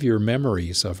 you have your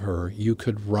memories of her. You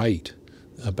could write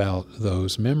about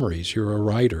those memories. You're a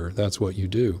writer. That's what you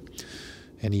do.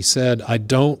 And he said, I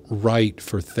don't write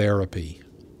for therapy.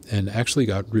 And actually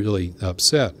got really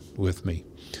upset with me.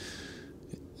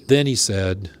 Then he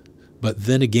said, but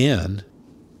then again,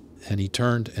 and he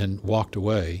turned and walked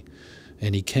away,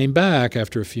 and he came back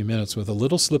after a few minutes with a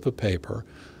little slip of paper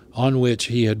on which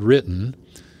he had written,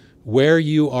 where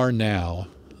you are now,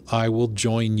 I will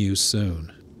join you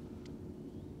soon.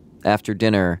 After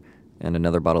dinner and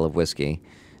another bottle of whiskey,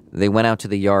 they went out to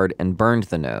the yard and burned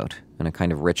the note in a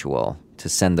kind of ritual to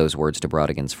send those words to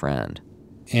Brautigan's friend.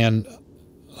 And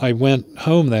I went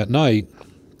home that night,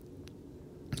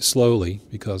 slowly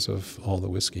because of all the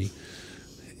whiskey,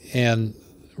 and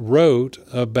wrote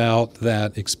about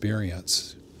that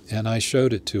experience. And I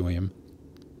showed it to him.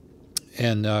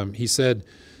 And he said,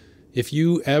 if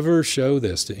you ever show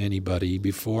this to anybody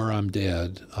before I'm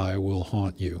dead, I will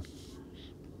haunt you.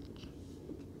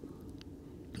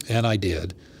 And I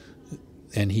did.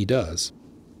 And he does.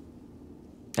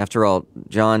 After all,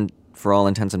 John, for all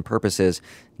intents and purposes,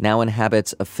 now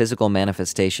inhabits a physical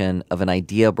manifestation of an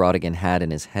idea Brautigan had in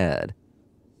his head.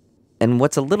 And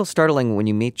what's a little startling when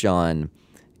you meet John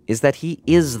is that he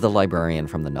is the librarian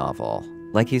from the novel,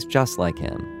 like he's just like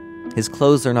him. His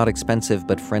clothes are not expensive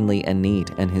but friendly and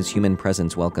neat, and his human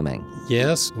presence welcoming.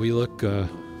 Yes, we look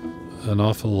an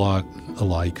awful lot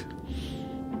alike.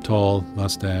 Tall,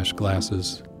 mustache,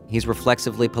 glasses. He's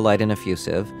reflexively polite and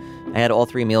effusive. I had all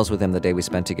 3 meals with him the day we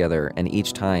spent together, and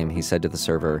each time he said to the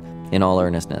server, in all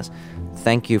earnestness,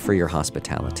 "Thank you for your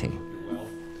hospitality."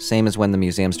 Same as when the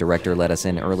museum's director let us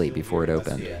in early before it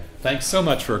opened. Thanks so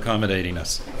much for accommodating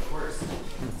us. Of course.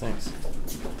 Thanks.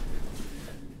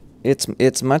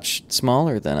 It's much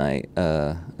smaller than I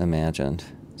imagined,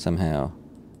 somehow.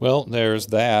 Well, there's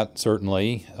that,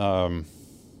 certainly.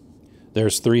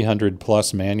 There's 300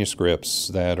 plus manuscripts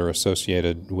that are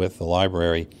associated with the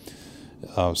library.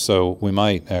 So we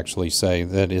might actually say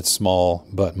that it's small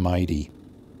but mighty,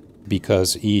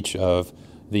 because each of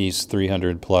these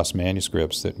 300 plus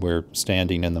manuscripts that we're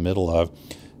standing in the middle of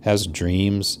has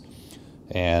dreams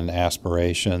and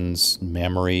aspirations,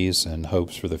 memories, and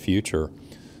hopes for the future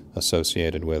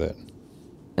associated with it.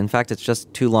 In fact, it's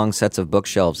just 2 long sets of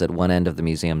bookshelves at one end of the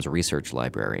museum's research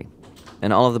library.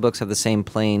 And all of the books have the same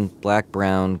plain black,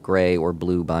 brown, gray, or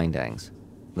blue bindings.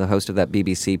 The host of that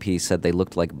BBC piece said they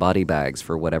looked like body bags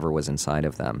for whatever was inside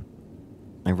of them.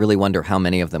 I really wonder how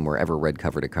many of them were ever read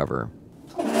cover to cover.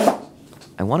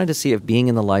 I wanted to see if being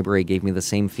in the library gave me the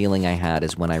same feeling I had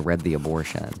as when I read The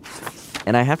Abortion.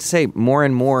 And I have to say, more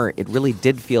and more, it really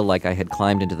did feel like I had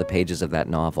climbed into the pages of that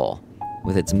novel,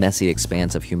 with its messy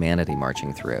expanse of humanity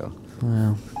marching through.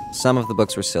 Well, some of the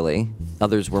books were silly,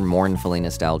 others were mournfully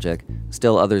nostalgic,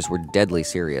 still others were deadly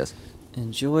serious.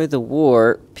 Enjoy the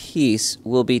war, peace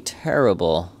will be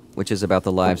terrible, which is about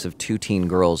the lives of 2 teen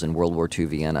girls in World War II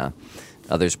Vienna.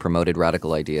 Others promoted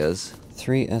radical ideas.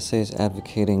 3 essays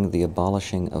advocating the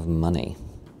abolishing of money.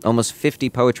 Almost 50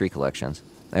 poetry collections.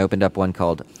 I opened up one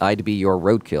called I'd Be Your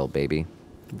Roadkill, Baby.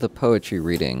 The poetry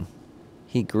reading.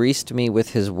 He greased me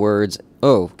with his words.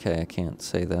 Oh, okay, I can't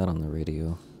say that on the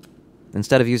radio.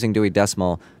 Instead of using Dewey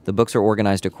Decimal, the books are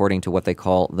organized according to what they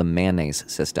call the mayonnaise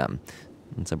system.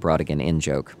 It's a Brodigan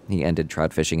in-joke. He ended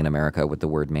trout fishing in America with the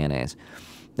word mayonnaise.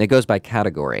 It goes by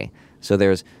category. So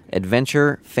there's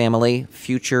adventure, family,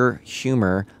 future,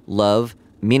 humor, love,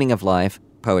 meaning of life,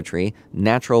 poetry,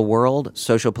 natural world,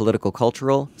 social, political,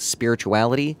 cultural,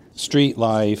 spirituality, street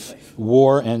life,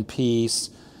 war and peace,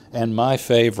 and my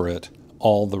favorite,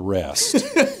 all the rest.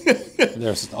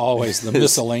 There's always the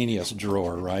miscellaneous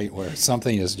drawer, right, where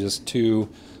something is just too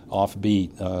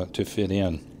offbeat to fit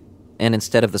in. And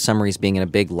instead of the summaries being in a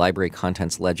big library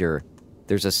contents ledger,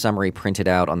 there's a summary printed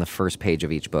out on the first page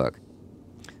of each book.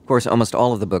 Of course, almost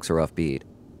all of the books are offbeat.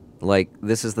 Like,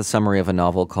 this is the summary of a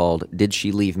novel called Did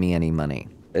She Leave Me Any Money?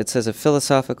 It says a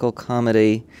philosophical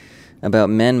comedy about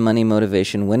men, money,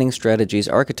 motivation, winning strategies,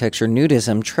 architecture,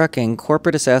 nudism, trucking,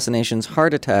 corporate assassinations,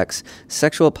 heart attacks,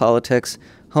 sexual politics,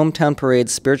 hometown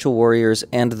parades, spiritual warriors,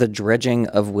 and the dredging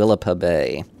of Willapa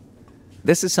Bay.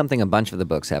 This is something a bunch of the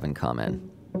books have in common.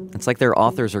 It's like their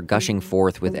authors are gushing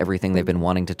forth with everything they've been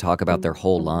wanting to talk about their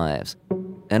whole lives.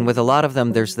 And with a lot of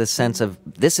them, there's this sense of,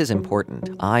 this is important.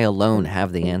 I alone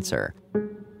have the answer.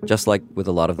 Just like with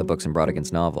a lot of the books in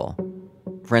Brodigan's novel.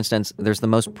 For instance, there's the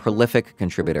most prolific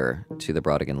contributor to the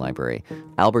Brodigan Library,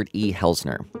 Albert E.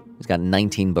 Helsner. He's got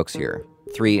 19 books here,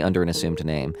 3 under an assumed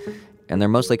name, and they're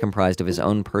mostly comprised of his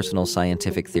own personal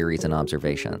scientific theories and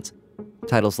observations.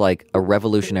 Titles like A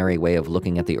Revolutionary Way of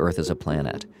Looking at the Earth as a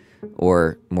Planet,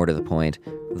 or, more to the point,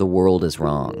 The World is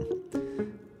Wrong.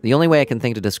 The only way I can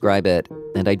think to describe it,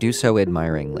 and I do so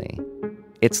admiringly,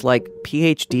 it's like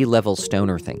PhD-level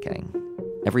stoner thinking.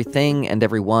 Everything and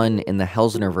everyone in the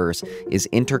Helsner-verse is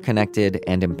interconnected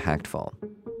and impactful.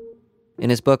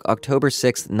 In his book, October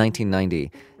 6th,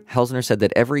 1990, Helsner said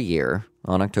that every year,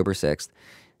 on October 6th,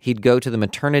 he'd go to the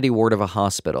maternity ward of a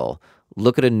hospital,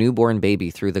 look at a newborn baby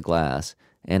through the glass,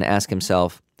 and ask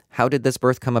himself, how did this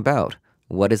birth come about?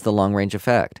 What is the long-range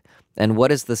effect? And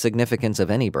what is the significance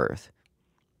of any birth?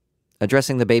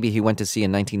 Addressing the baby he went to see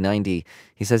in 1990,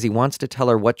 he says he wants to tell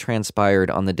her what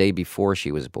transpired on the day before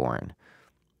she was born.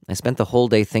 I spent the whole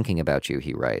day thinking about you,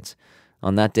 he writes.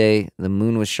 On that day, the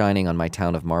moon was shining on my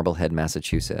town of Marblehead,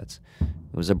 Massachusetts.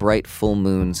 It was a bright full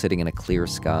moon sitting in a clear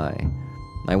sky.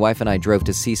 My wife and I drove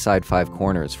to Seaside Five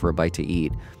Corners for a bite to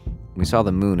eat. We saw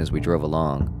the moon as we drove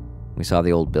along. We saw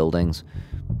the old buildings.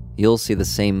 You'll see the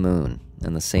same moon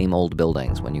and the same old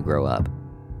buildings when you grow up.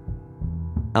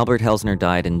 Albert Helsner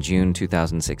died in June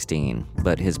 2016,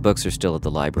 but his books are still at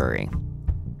the library.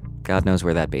 God knows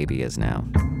where that baby is now.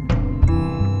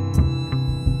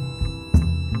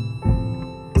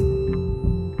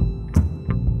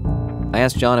 I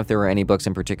asked John if there were any books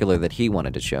in particular that he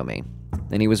wanted to show me,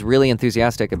 and he was really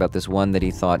enthusiastic about this one that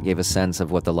he thought gave a sense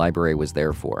of what the library was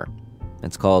there for.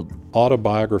 It's called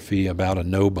Autobiography About a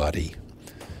Nobody,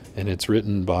 and it's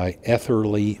written by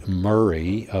Etherly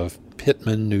Murray of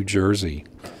Pittman, New Jersey.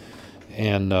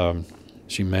 And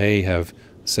she may have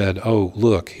said, oh,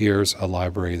 look, here's a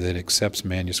library that accepts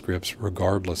manuscripts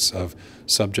regardless of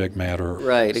subject matter.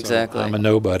 Right, exactly. I'm a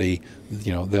nobody,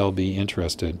 they'll be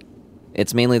interested.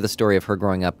 It's mainly the story of her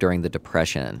growing up during the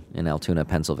Depression in Altoona,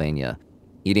 Pennsylvania,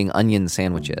 eating onion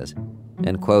sandwiches,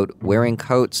 and, quote, wearing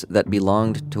coats that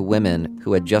belonged to women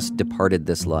who had just departed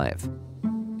this life.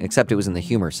 Except it was in the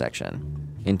humor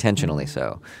section. intentionally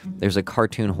so. There's a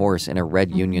cartoon horse in a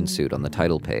red union suit on the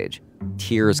title page,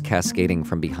 tears cascading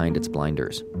from behind its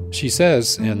blinders. She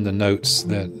says in the notes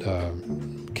that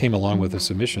came along with the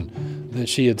submission that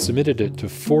she had submitted it to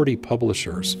 40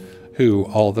 publishers who,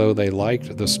 although they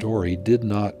liked the story, did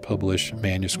not publish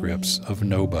manuscripts of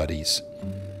nobodies.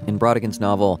 In Brodigan's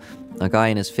novel, a guy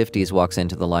in his 50s walks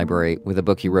into the library with a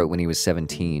book he wrote when he was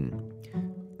 17.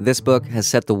 This book has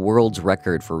set the world's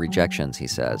record for rejections, he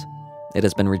says. It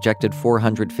has been rejected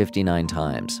 459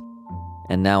 times.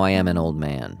 And now I am an old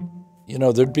man. You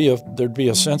know, there'd be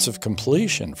a sense of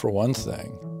completion, for one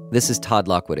thing. This is Todd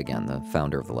Lockwood again, the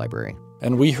founder of the library.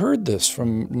 And we heard this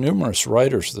from numerous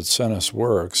writers that sent us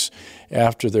works.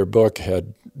 After their book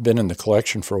had been in the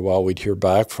collection for a while, we'd hear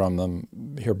back from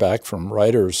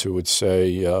writers who would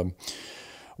say,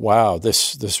 wow,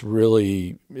 this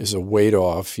really is a weight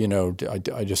off. You know,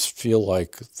 I just feel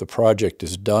like the project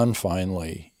is done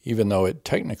finally. Even though it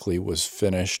technically was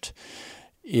finished,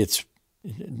 it's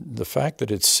the fact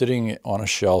that it's sitting on a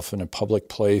shelf in a public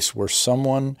place where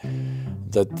someone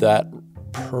that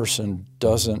person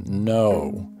doesn't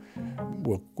know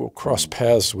will cross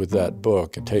paths with that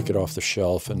book and take it off the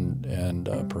shelf and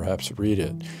perhaps read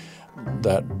it.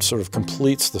 That sort of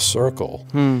completes the circle,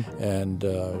 and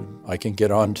I can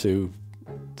get on to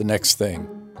the next thing.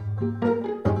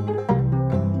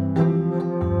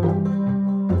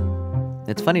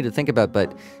 It's funny to think about,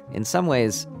 but in some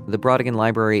ways, the Brodigan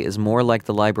Library is more like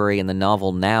the library in the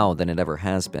novel now than it ever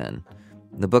has been.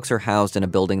 The books are housed in a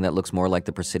building that looks more like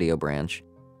the Presidio branch.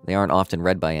 They aren't often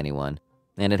read by anyone.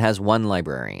 And it has one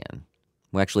librarian,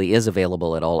 who actually is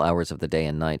available at all hours of the day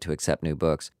and night to accept new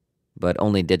books, but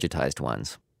only digitized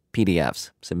ones,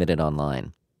 PDFs, submitted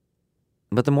online.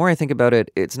 But the more I think about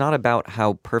it, it's not about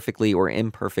how perfectly or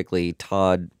imperfectly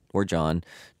Todd or John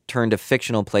turned a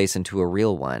fictional place into a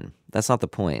real one. That's not the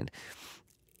point.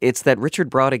 It's that Richard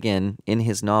Brodigan, in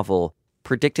his novel,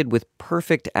 predicted with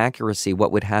perfect accuracy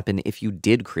what would happen if you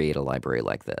did create a library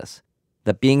like this.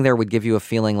 That being there would give you a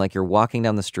feeling like you're walking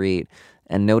down the street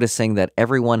and noticing that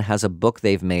everyone has a book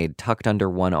they've made tucked under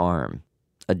one arm.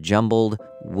 A jumbled,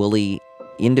 woolly,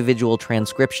 individual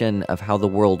transcription of how the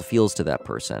world feels to that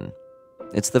person.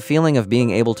 It's the feeling of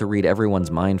being able to read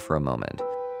everyone's mind for a moment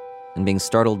and being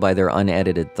startled by their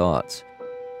unedited thoughts.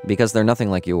 Because they're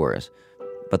nothing like yours,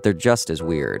 but they're just as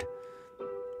weird.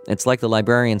 It's like the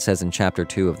librarian says in chapter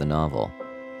 2 of the novel.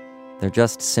 There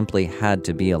just simply had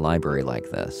to be a library like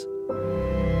this.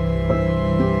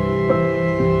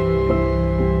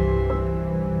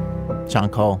 John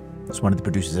Cole is one of the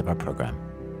producers of our program.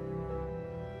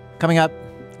 Coming up,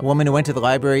 a woman who went to the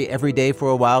library every day for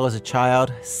a while as a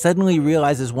child suddenly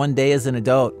realizes one day as an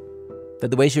adult that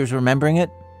the way she was remembering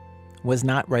it was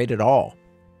not right at all.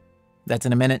 That's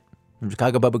in a minute from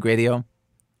Chicago Public Radio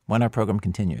when our program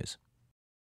continues.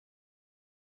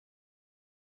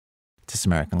 This is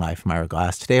American Life. I'm Ira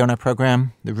Glass. Today on our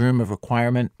program, The Room of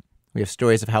Requirement, we have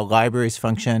stories of how libraries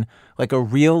function like a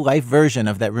real-life version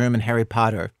of that room in Harry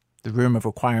Potter, the Room of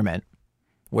Requirement,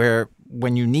 where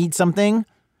when you need something,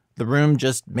 the room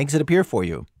just makes it appear for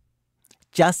you.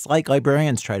 Just like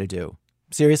librarians try to do.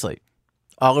 Seriously.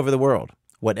 All over the world.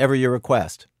 Whatever your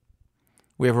request.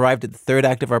 We have arrived at the third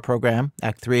act of our program,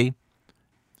 Act 3,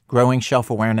 Growing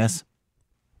Shelf Awareness.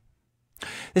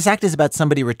 This act is about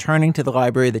somebody returning to the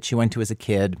library that she went to as a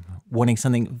kid, wanting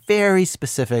something very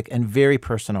specific and very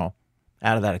personal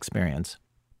out of that experience.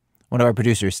 One of our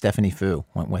producers, Stephanie Fu,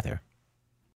 went with her.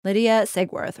 Lydia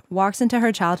Sigworth walks into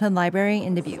her childhood library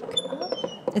in Dubuque.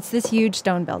 It's this huge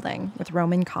stone building with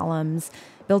Roman columns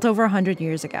built over 100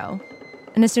 years ago.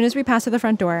 And as soon as we pass through the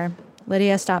front door,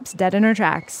 Lydia stops dead in her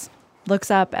tracks,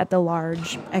 looks up at the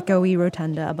large, echoey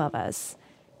rotunda above us,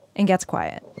 and gets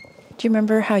quiet. Do you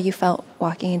remember how you felt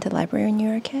walking into the library when you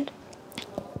were a kid?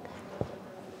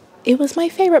 It was my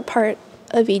favorite part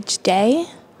of each day,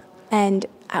 and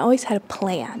I always had a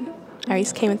plan. I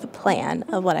always came with a plan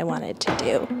of what I wanted to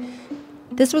do.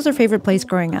 This was her favorite place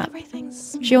growing up.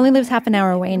 She only lives half an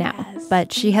hour away now,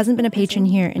 but she hasn't been a patron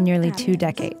here in nearly 2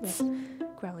 decades.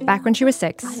 Back when she was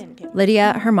 6,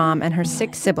 Lydia, her mom, and her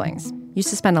 6 siblings used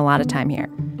to spend a lot of time here.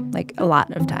 Like, a lot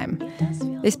of time.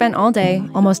 They spent all day,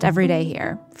 almost every day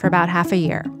here, for about half a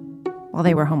year, while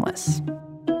they were homeless.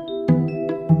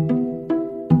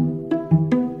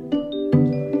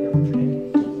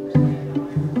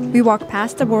 We walk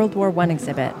past the World War I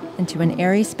exhibit into an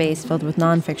airy space filled with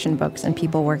nonfiction books and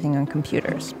people working on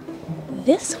computers.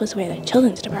 This was where the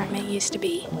children's department used to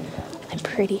be. I'm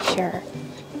pretty sure.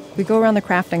 We go around the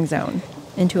crafting zone,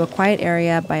 into a quiet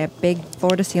area by a big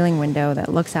floor-to-ceiling window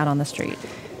that looks out on the street.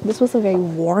 This was a very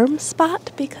warm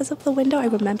spot because of the window. I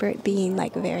remember it being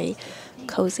like very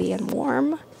cozy and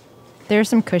warm. There are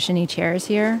some cushiony chairs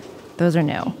here. Those are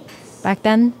new. Back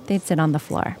then, they'd sit on the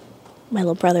floor. My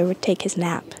little brother would take his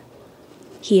nap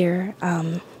here.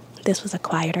 This was a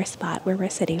quieter spot where we're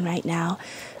sitting right now.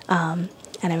 And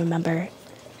I remember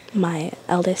my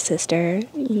eldest sister,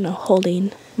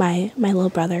 holding my little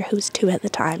brother, who was 2 at the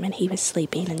time, and he was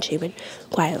sleeping, and she would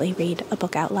quietly read a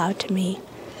book out loud to me.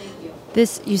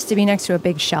 This used to be next to a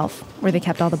big shelf where they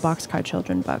kept all the boxcar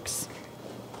children books.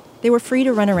 They were free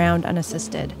to run around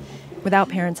unassisted, without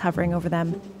parents hovering over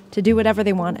them, to do whatever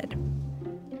they wanted.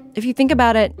 If you think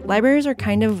about it, libraries are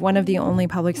kind of one of the only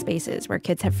public spaces where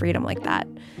kids have freedom like that.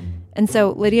 And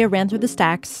so Lydia ran through the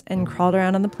stacks and crawled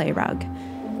around on the play rug,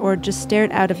 or just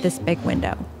stared out of this big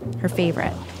window, her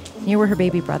favorite, near where her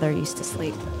baby brother used to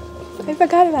sleep. I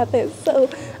forgot about this. So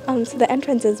the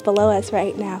entrance is below us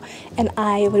right now, and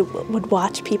I would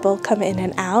watch people come in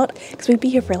and out, because we'd be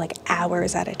here for like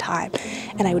hours at a time,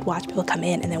 and I would watch people come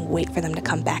in and then wait for them to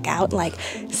come back out and like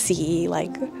see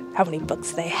like how many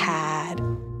books they had.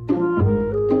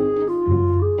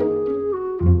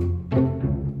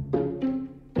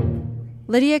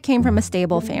 Lydia came from a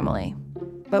stable family,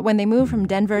 but when they moved from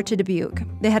Denver to Dubuque,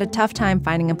 they had a tough time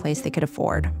finding a place they could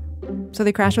afford. So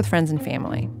they crashed with friends and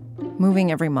family,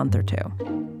 moving every month or 2.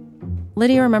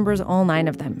 Lydia remembers all 9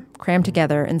 of them crammed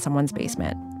together in someone's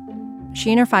basement.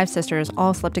 She and her 5 sisters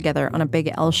all slept together on a big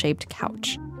L-shaped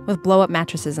couch with blow-up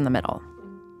mattresses in the middle.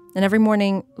 And every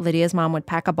morning, Lydia's mom would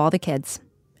pack up all the kids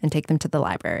and take them to the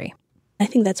library. I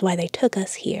think that's why they took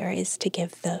us here, is to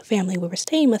give the family we were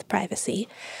staying with privacy,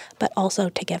 but also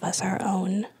to give us our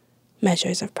own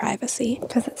measures of privacy.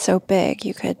 Because it's so big,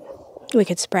 we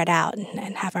could spread out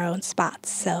and have our own spots.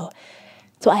 So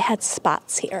I had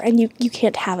spots here, and you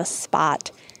can't have a spot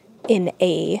in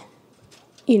a,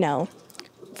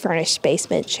 furnished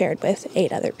basement shared with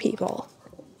 8 other people.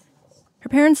 Her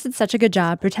parents did such a good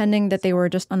job pretending that they were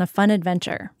just on a fun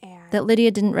adventure that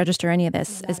Lydia didn't register any of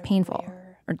this as painful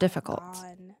or difficult.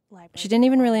 She didn't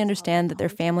even really understand that their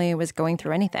family was going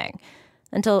through anything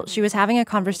until she was having a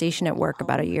conversation at work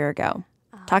about a year ago,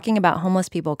 talking about homeless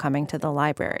people coming to the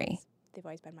library.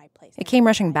 It came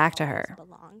rushing back to her.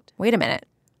 Wait a minute.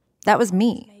 That was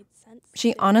me.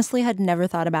 She honestly had never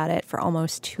thought about it for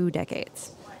almost 2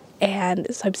 decades. And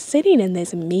so I'm sitting in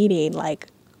this meeting, like,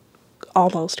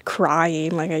 almost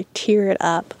crying, like I teared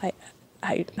up.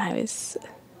 I was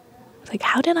like,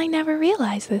 how did I never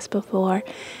realize this before?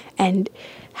 And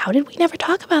how did we never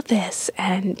talk about this?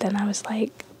 And then I was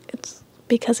like, it's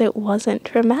because it wasn't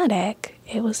traumatic.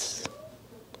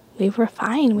 We were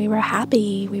fine. We were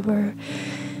happy. We were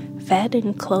fed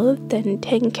and clothed and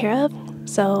taken care of.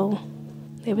 So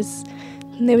there was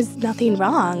nothing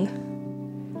wrong.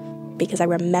 Because I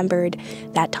remembered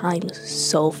that time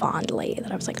so fondly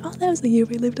that I was like, oh, that was the year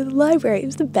we lived in the library. It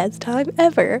was the best time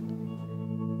ever.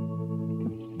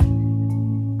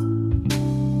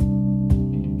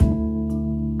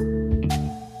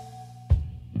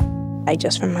 I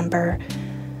just remember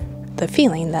the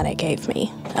feeling that it gave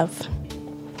me of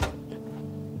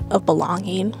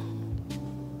belonging.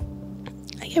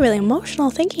 I get really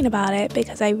emotional thinking about it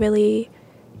because I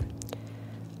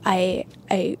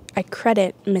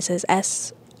credit Mrs.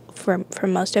 S for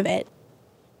most of it.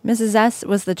 Mrs. S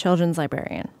was the children's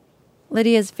librarian.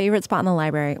 Lydia's favorite spot in the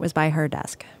library was by her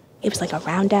desk. It was like a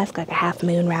round desk, like a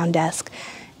half-moon round desk.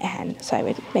 And so I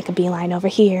would make a beeline over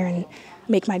here and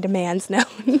make my demands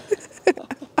known.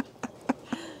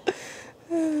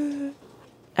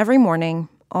 Every morning,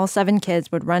 all 7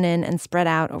 kids would run in and spread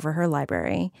out over her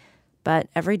library. But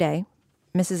every day,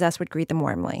 Mrs. S would greet them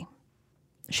warmly.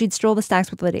 She'd stroll the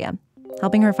stacks with Lydia,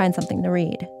 helping her find something to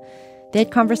read. They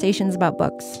had conversations about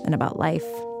books and about life.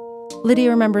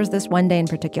 Lydia remembers this one day in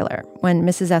particular, when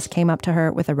Mrs. S came up to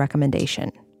her with a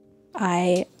recommendation.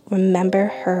 I remember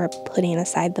her putting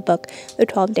aside the book, The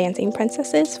 12 Dancing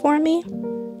Princesses, for me.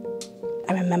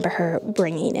 I remember her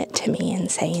bringing it to me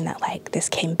and saying that, like, this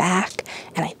came back,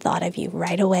 and I thought of you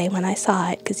right away when I saw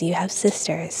it, because you have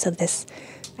sisters, so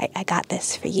I got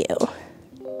this for you.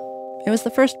 It was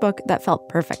the first book that felt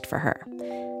perfect for her.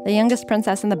 The youngest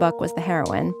princess in the book was the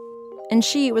heroine, and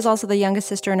she was also the youngest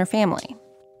sister in her family.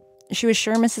 She was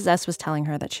sure Mrs. S was telling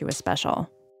her that she was special.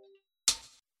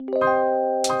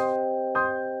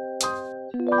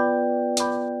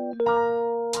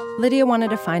 Lydia wanted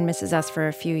to find Mrs. S for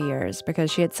a few years because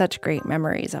she had such great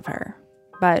memories of her.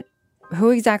 But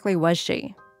who exactly was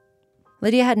she?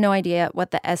 Lydia had no idea what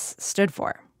the S stood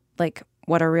for, like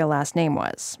what her real last name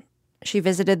was. She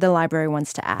visited the library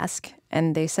once to ask,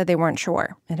 and they said they weren't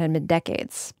sure. It had been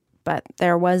decades. But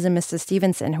there was a Mrs.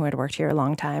 Stevenson who had worked here a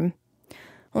long time.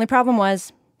 Only problem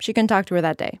was, she couldn't talk to her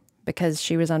that day because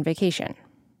she was on vacation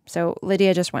so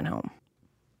Lydia just went home.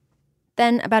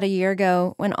 Then, about a year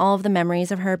ago, when all of the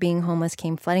memories of her being homeless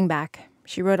came flooding back,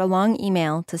 she wrote a long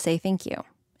email to say thank you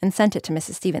and sent it to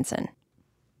Mrs. Stevenson.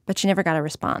 But she never got a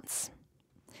response.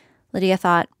 Lydia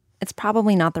thought, it's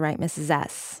probably not the right Mrs.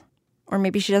 S. Or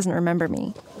maybe she doesn't remember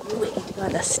me. We get to go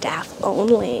on the staff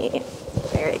only.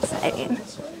 Very exciting.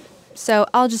 So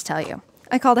I'll just tell you.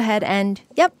 I called ahead and,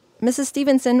 yep, Mrs.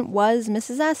 Stevenson was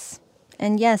Mrs. S.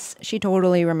 And yes, she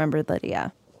totally remembered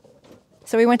Lydia.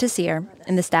 So we went to see her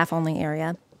in the staff-only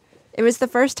area. It was the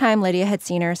first time Lydia had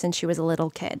seen her since she was a little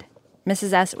kid.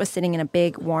 Mrs. S was sitting in a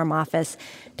big, warm office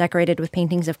decorated with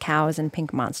paintings of cows and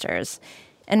pink monsters.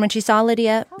 And when she saw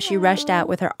Lydia, she rushed out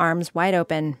with her arms wide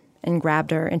open and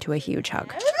grabbed her into a huge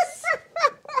hug.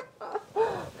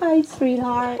 Hi,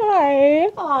 sweetheart. Hi.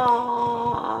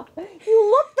 Aww.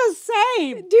 You look the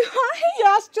same. Do I?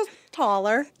 Yes, just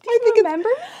taller. Do you remember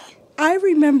me? I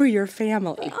remember your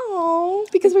family. Oh,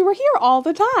 because we were here all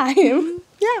the time.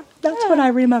 Yeah, that's what I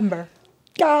remember.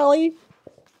 Golly.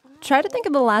 Try to think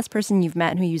of the last person you've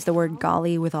met who used the word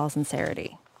golly with all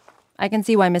sincerity. I can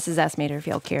see why Mrs. S made her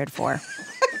feel cared for.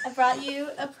 I brought you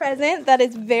a present that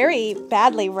is very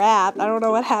badly wrapped. I don't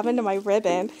know what happened to my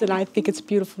ribbon. And I think it's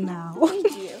beautiful now.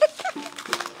 Thank you.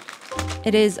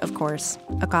 It is, of course,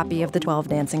 a copy of The 12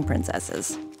 Dancing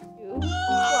Princesses.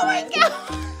 Oh my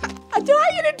God! Did I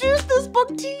introduce this book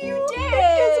to you? You did.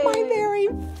 It's my very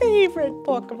favorite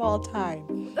book of all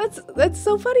time. That's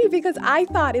so funny because I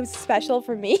thought it was special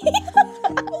for me.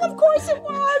 Well, of course it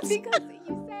was. Because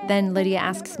you said... Then Lydia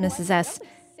asks Mrs. S,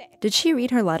 did she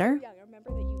read her letter?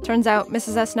 Turns out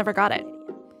Mrs. S never got it.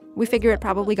 We figure it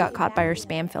probably got caught by her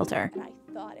spam filter.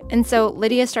 And so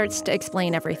Lydia starts to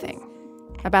explain everything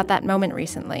about that moment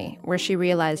recently where she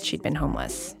realized she'd been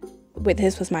homeless.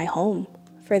 This was my home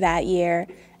for that year,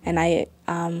 and I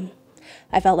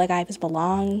felt like I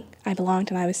belonged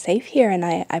and I was safe here, and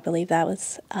I believe that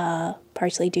was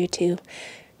partially due to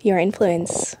your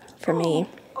influence for me.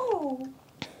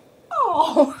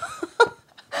 Oh.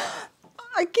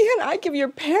 Again, I give your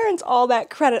parents all that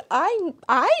credit. I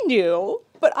knew,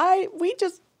 but we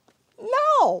just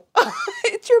no.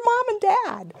 It's your mom and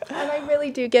dad. And I really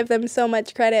do give them so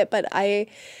much credit, but my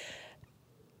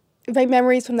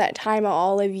memories from that time are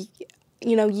all of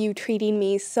you treating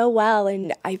me so well,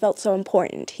 and I felt so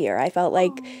important here. I felt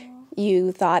like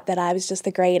you thought that I was just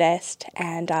the greatest,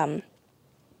 and that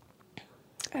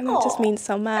just means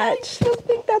so much. I just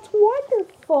think that's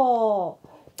wonderful.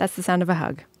 That's the sound of a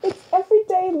hug. It's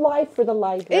everyday life for the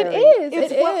library. It is.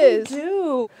 It's it what is. we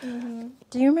do. Mm-hmm.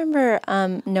 Do you remember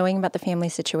knowing about the family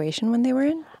situation when they were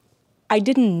in? I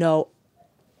didn't know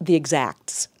the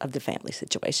exacts of the family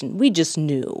situation. We just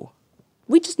knew.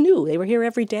 They were here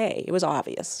every day. It was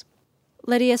obvious.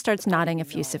 Lydia starts nodding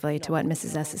effusively to what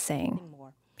Mrs. S is saying.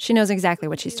 She knows exactly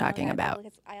what she's talking about.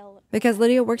 Because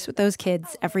Lydia works with those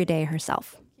kids every day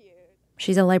herself.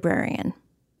 She's a librarian.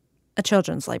 A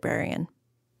children's librarian.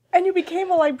 And you became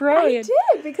a librarian.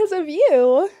 I did, because of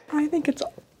you. I think it's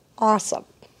awesome.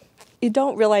 You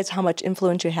don't realize how much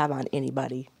influence you have on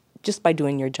anybody just by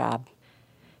doing your job.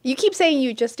 You keep saying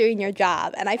you're just doing your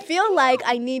job, and I feel like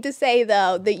I need to say,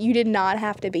 though, that you did not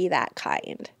have to be that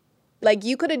kind. Like,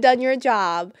 you could have done your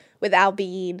job without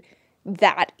being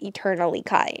that eternally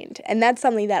kind. And that's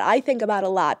something that I think about a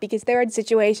lot, because there are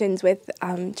situations with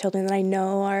children that I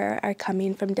know are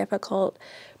coming from difficult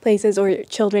places, or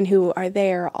children who are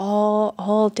there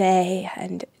all day,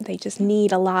 and they just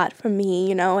need a lot from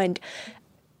me, and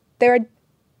there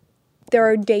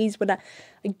are days when I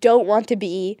don't want to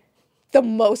be the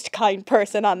most kind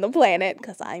person on the planet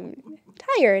because I'm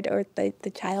tired or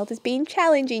the child is being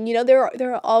challenging. There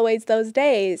are always those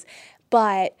days,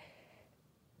 but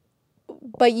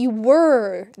you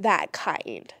were that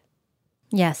kind.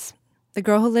 Yes, the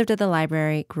girl who lived at the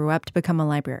library grew up to become a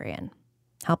librarian,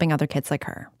 helping other kids like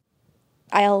her.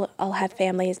 I'll have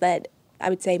families that I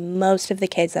would say most of the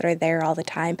kids that are there all the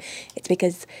time, it's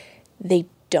because they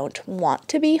don't want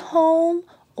to be home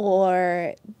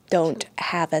or don't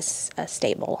have a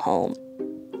stable home.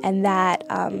 And that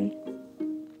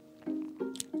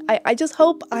I just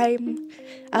hope I'm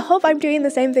doing the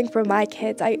same thing for my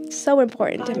kids. It's so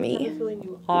important to me.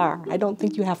 You are. I don't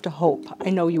think you have to hope. I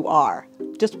know you are.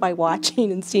 Just by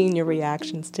watching and seeing your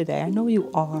reactions today, I know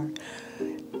you are.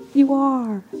 You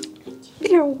are.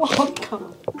 You're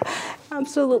welcome.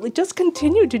 Absolutely. Just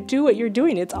continue to do what you're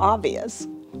doing. It's obvious.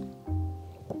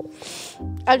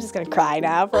 I'm just going to cry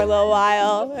now for a little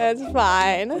while. It's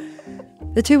fine.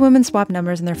 The two women swap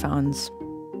numbers in their phones.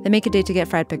 They make a date to get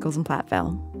fried pickles in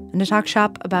Platteville and to talk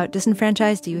shop about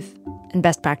disenfranchised youth and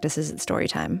best practices at story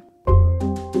time.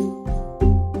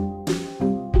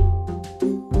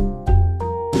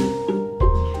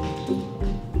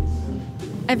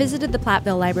 I visited the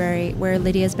Platteville Library, where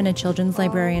Lydia's been a children's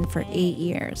librarian for 8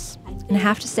 years. And I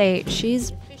have to say,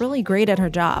 she's really great at her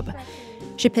job.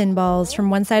 She pinballs from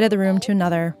one side of the room to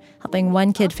another, helping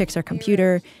one kid fix her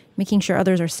computer, making sure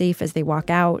others are safe as they walk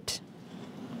out.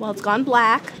 Well, it's gone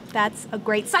black. That's a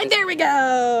great sign. There we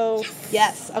go.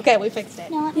 Yes. Okay, we fixed it.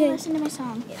 No, let me listen to my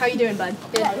song. How you doing, bud?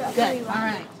 Good. Good. All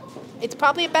right. It's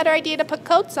probably a better idea to put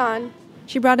coats on.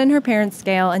 She brought in her parents'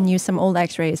 scale and used some old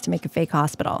x-rays to make a fake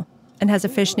hospital, and has a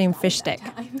fish named Fish Stick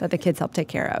that the kids help take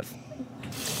care of.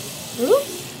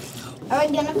 Are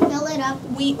we going to fill it up?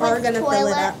 We are going to fill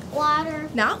it up. Water?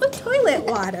 Not with toilet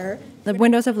water. The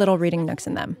windows have little reading nooks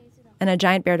in them, and a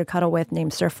giant bear to cuddle with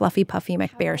named Sir Fluffy Puffy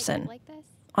McBearson.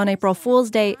 On April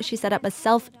Fool's Day, she set up a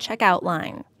self-checkout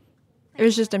line. It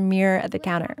was just a mirror at the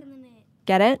counter.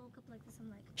 Get it?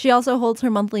 She also holds her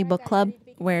monthly book club,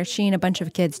 where she and a bunch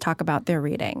of kids talk about their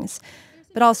readings,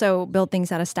 but also build things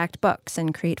out of stacked books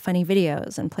and create funny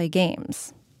videos and play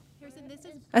games.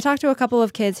 I talked to a couple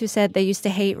of kids who said they used to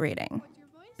hate reading,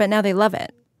 but now they love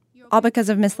it, all because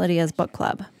of Miss Lydia's book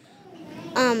club.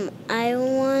 I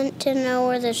want to know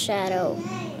where the shadow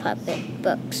puppet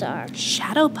books are.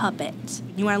 Shadow puppets.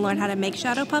 You want to learn how to make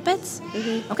shadow puppets?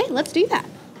 Mm-hmm. Okay, let's do that.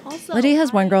 Also, Lydia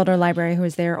has one girl at her library who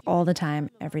is there all the time,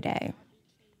 every day.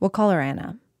 We'll call her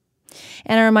Anna.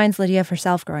 Anna reminds Lydia of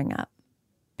herself growing up,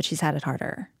 but she's had it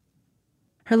harder.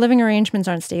 Her living arrangements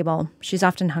aren't stable. She's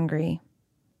often hungry.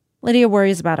 Lydia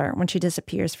worries about her when she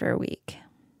disappears for a week.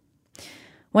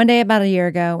 One day about a year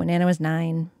ago, when Anna was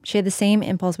 9, she had the same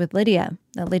impulse with Lydia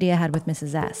that Lydia had with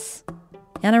Mrs. S.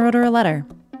 Anna wrote her a letter.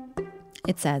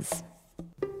 It says,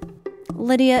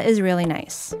 Lydia is really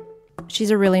nice.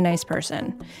 She's a really nice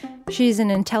person. She's an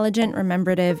intelligent,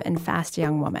 rememberative, and fast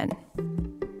young woman.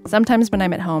 Sometimes when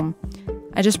I'm at home,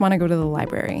 I just want to go to the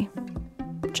library,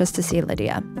 just to see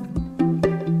Lydia.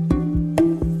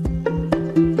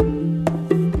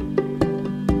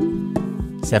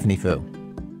 Stephanie Fu.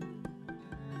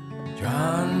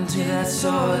 Drawn to that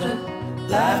sort of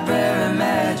library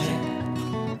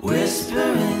magic,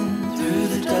 whispering through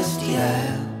the dusty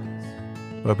aisles.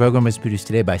 Our program was produced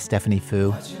today by Stephanie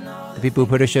Fu. The people who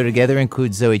put our show together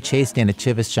include Zoe Chase, Dana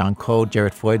Chivas, John Cole,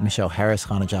 Jarrett Floyd, Michelle Harris,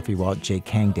 Hannah Jaffe-Walt, Jay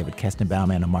Kang, David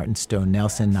Kestenbaum, Anna Martin, Stone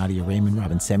Nelson, Nadia Raymond,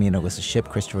 Robin Semyon, Alyssa Shipp,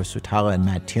 Christopher Sutala, and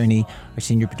Matt Tierney. Our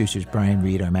senior producers, Brian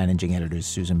Reed. Our managing editors,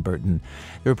 Susan Burton.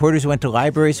 The reporters who went to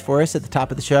libraries for us at the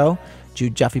top of the show: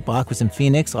 Jude Jaffe-Block was in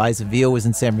Phoenix, Liza Veal was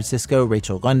in San Francisco,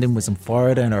 Rachel London was in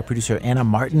Florida, and our producer Anna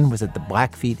Martin was at the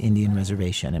Blackfeet Indian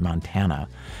Reservation in Montana.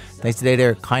 Thanks today to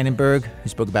Eric Kleinenberg, who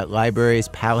spoke about libraries,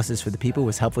 palaces for the people,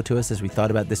 was helpful to us as we thought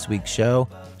about this week's show,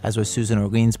 as was Susan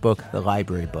Orlean's book, The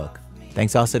Library Book.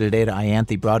 Thanks also today to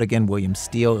Ianthe Brodigan, William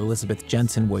Steele, Elizabeth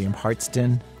Jensen, William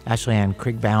Hartston, Ashley Ann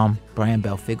Krigbaum, Brian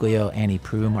Belfiglio, Annie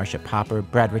Prue, Marcia Popper,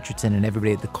 Brad Richardson, and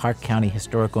everybody at the Clark County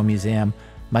Historical Museum,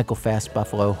 Michael Fast,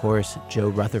 Buffalo Horse, Joe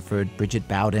Rutherford, Bridget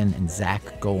Bowden, and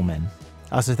Zach Goldman.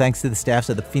 Also thanks to the staffs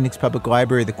of the Phoenix Public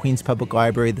Library, the Queens Public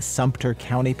Library, the Sumter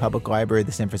County Public Library,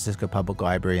 the San Francisco Public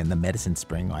Library, and the Medicine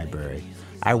Spring Library.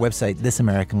 Our website,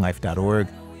 thisamericanlife.org,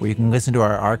 where you can listen to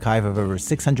our archive of over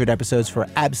 600 episodes for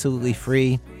absolutely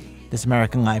free. This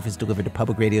American Life is delivered to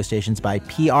public radio stations by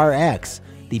PRX,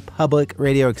 the Public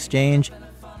Radio Exchange.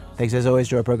 Thanks as always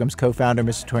to our program's co-founder,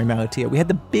 Mr. Tori Malatia. We had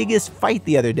the biggest fight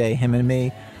the other day, him and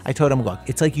me. I told him, look,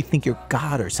 it's like you think you're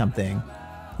God or something.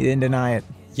 He didn't deny it.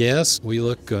 Yes, we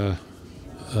look an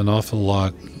awful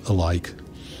lot alike.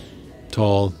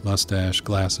 Tall, mustache,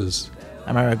 glasses.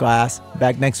 I'm Ira Glass,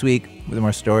 back next week with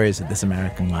more stories of This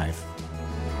American Life.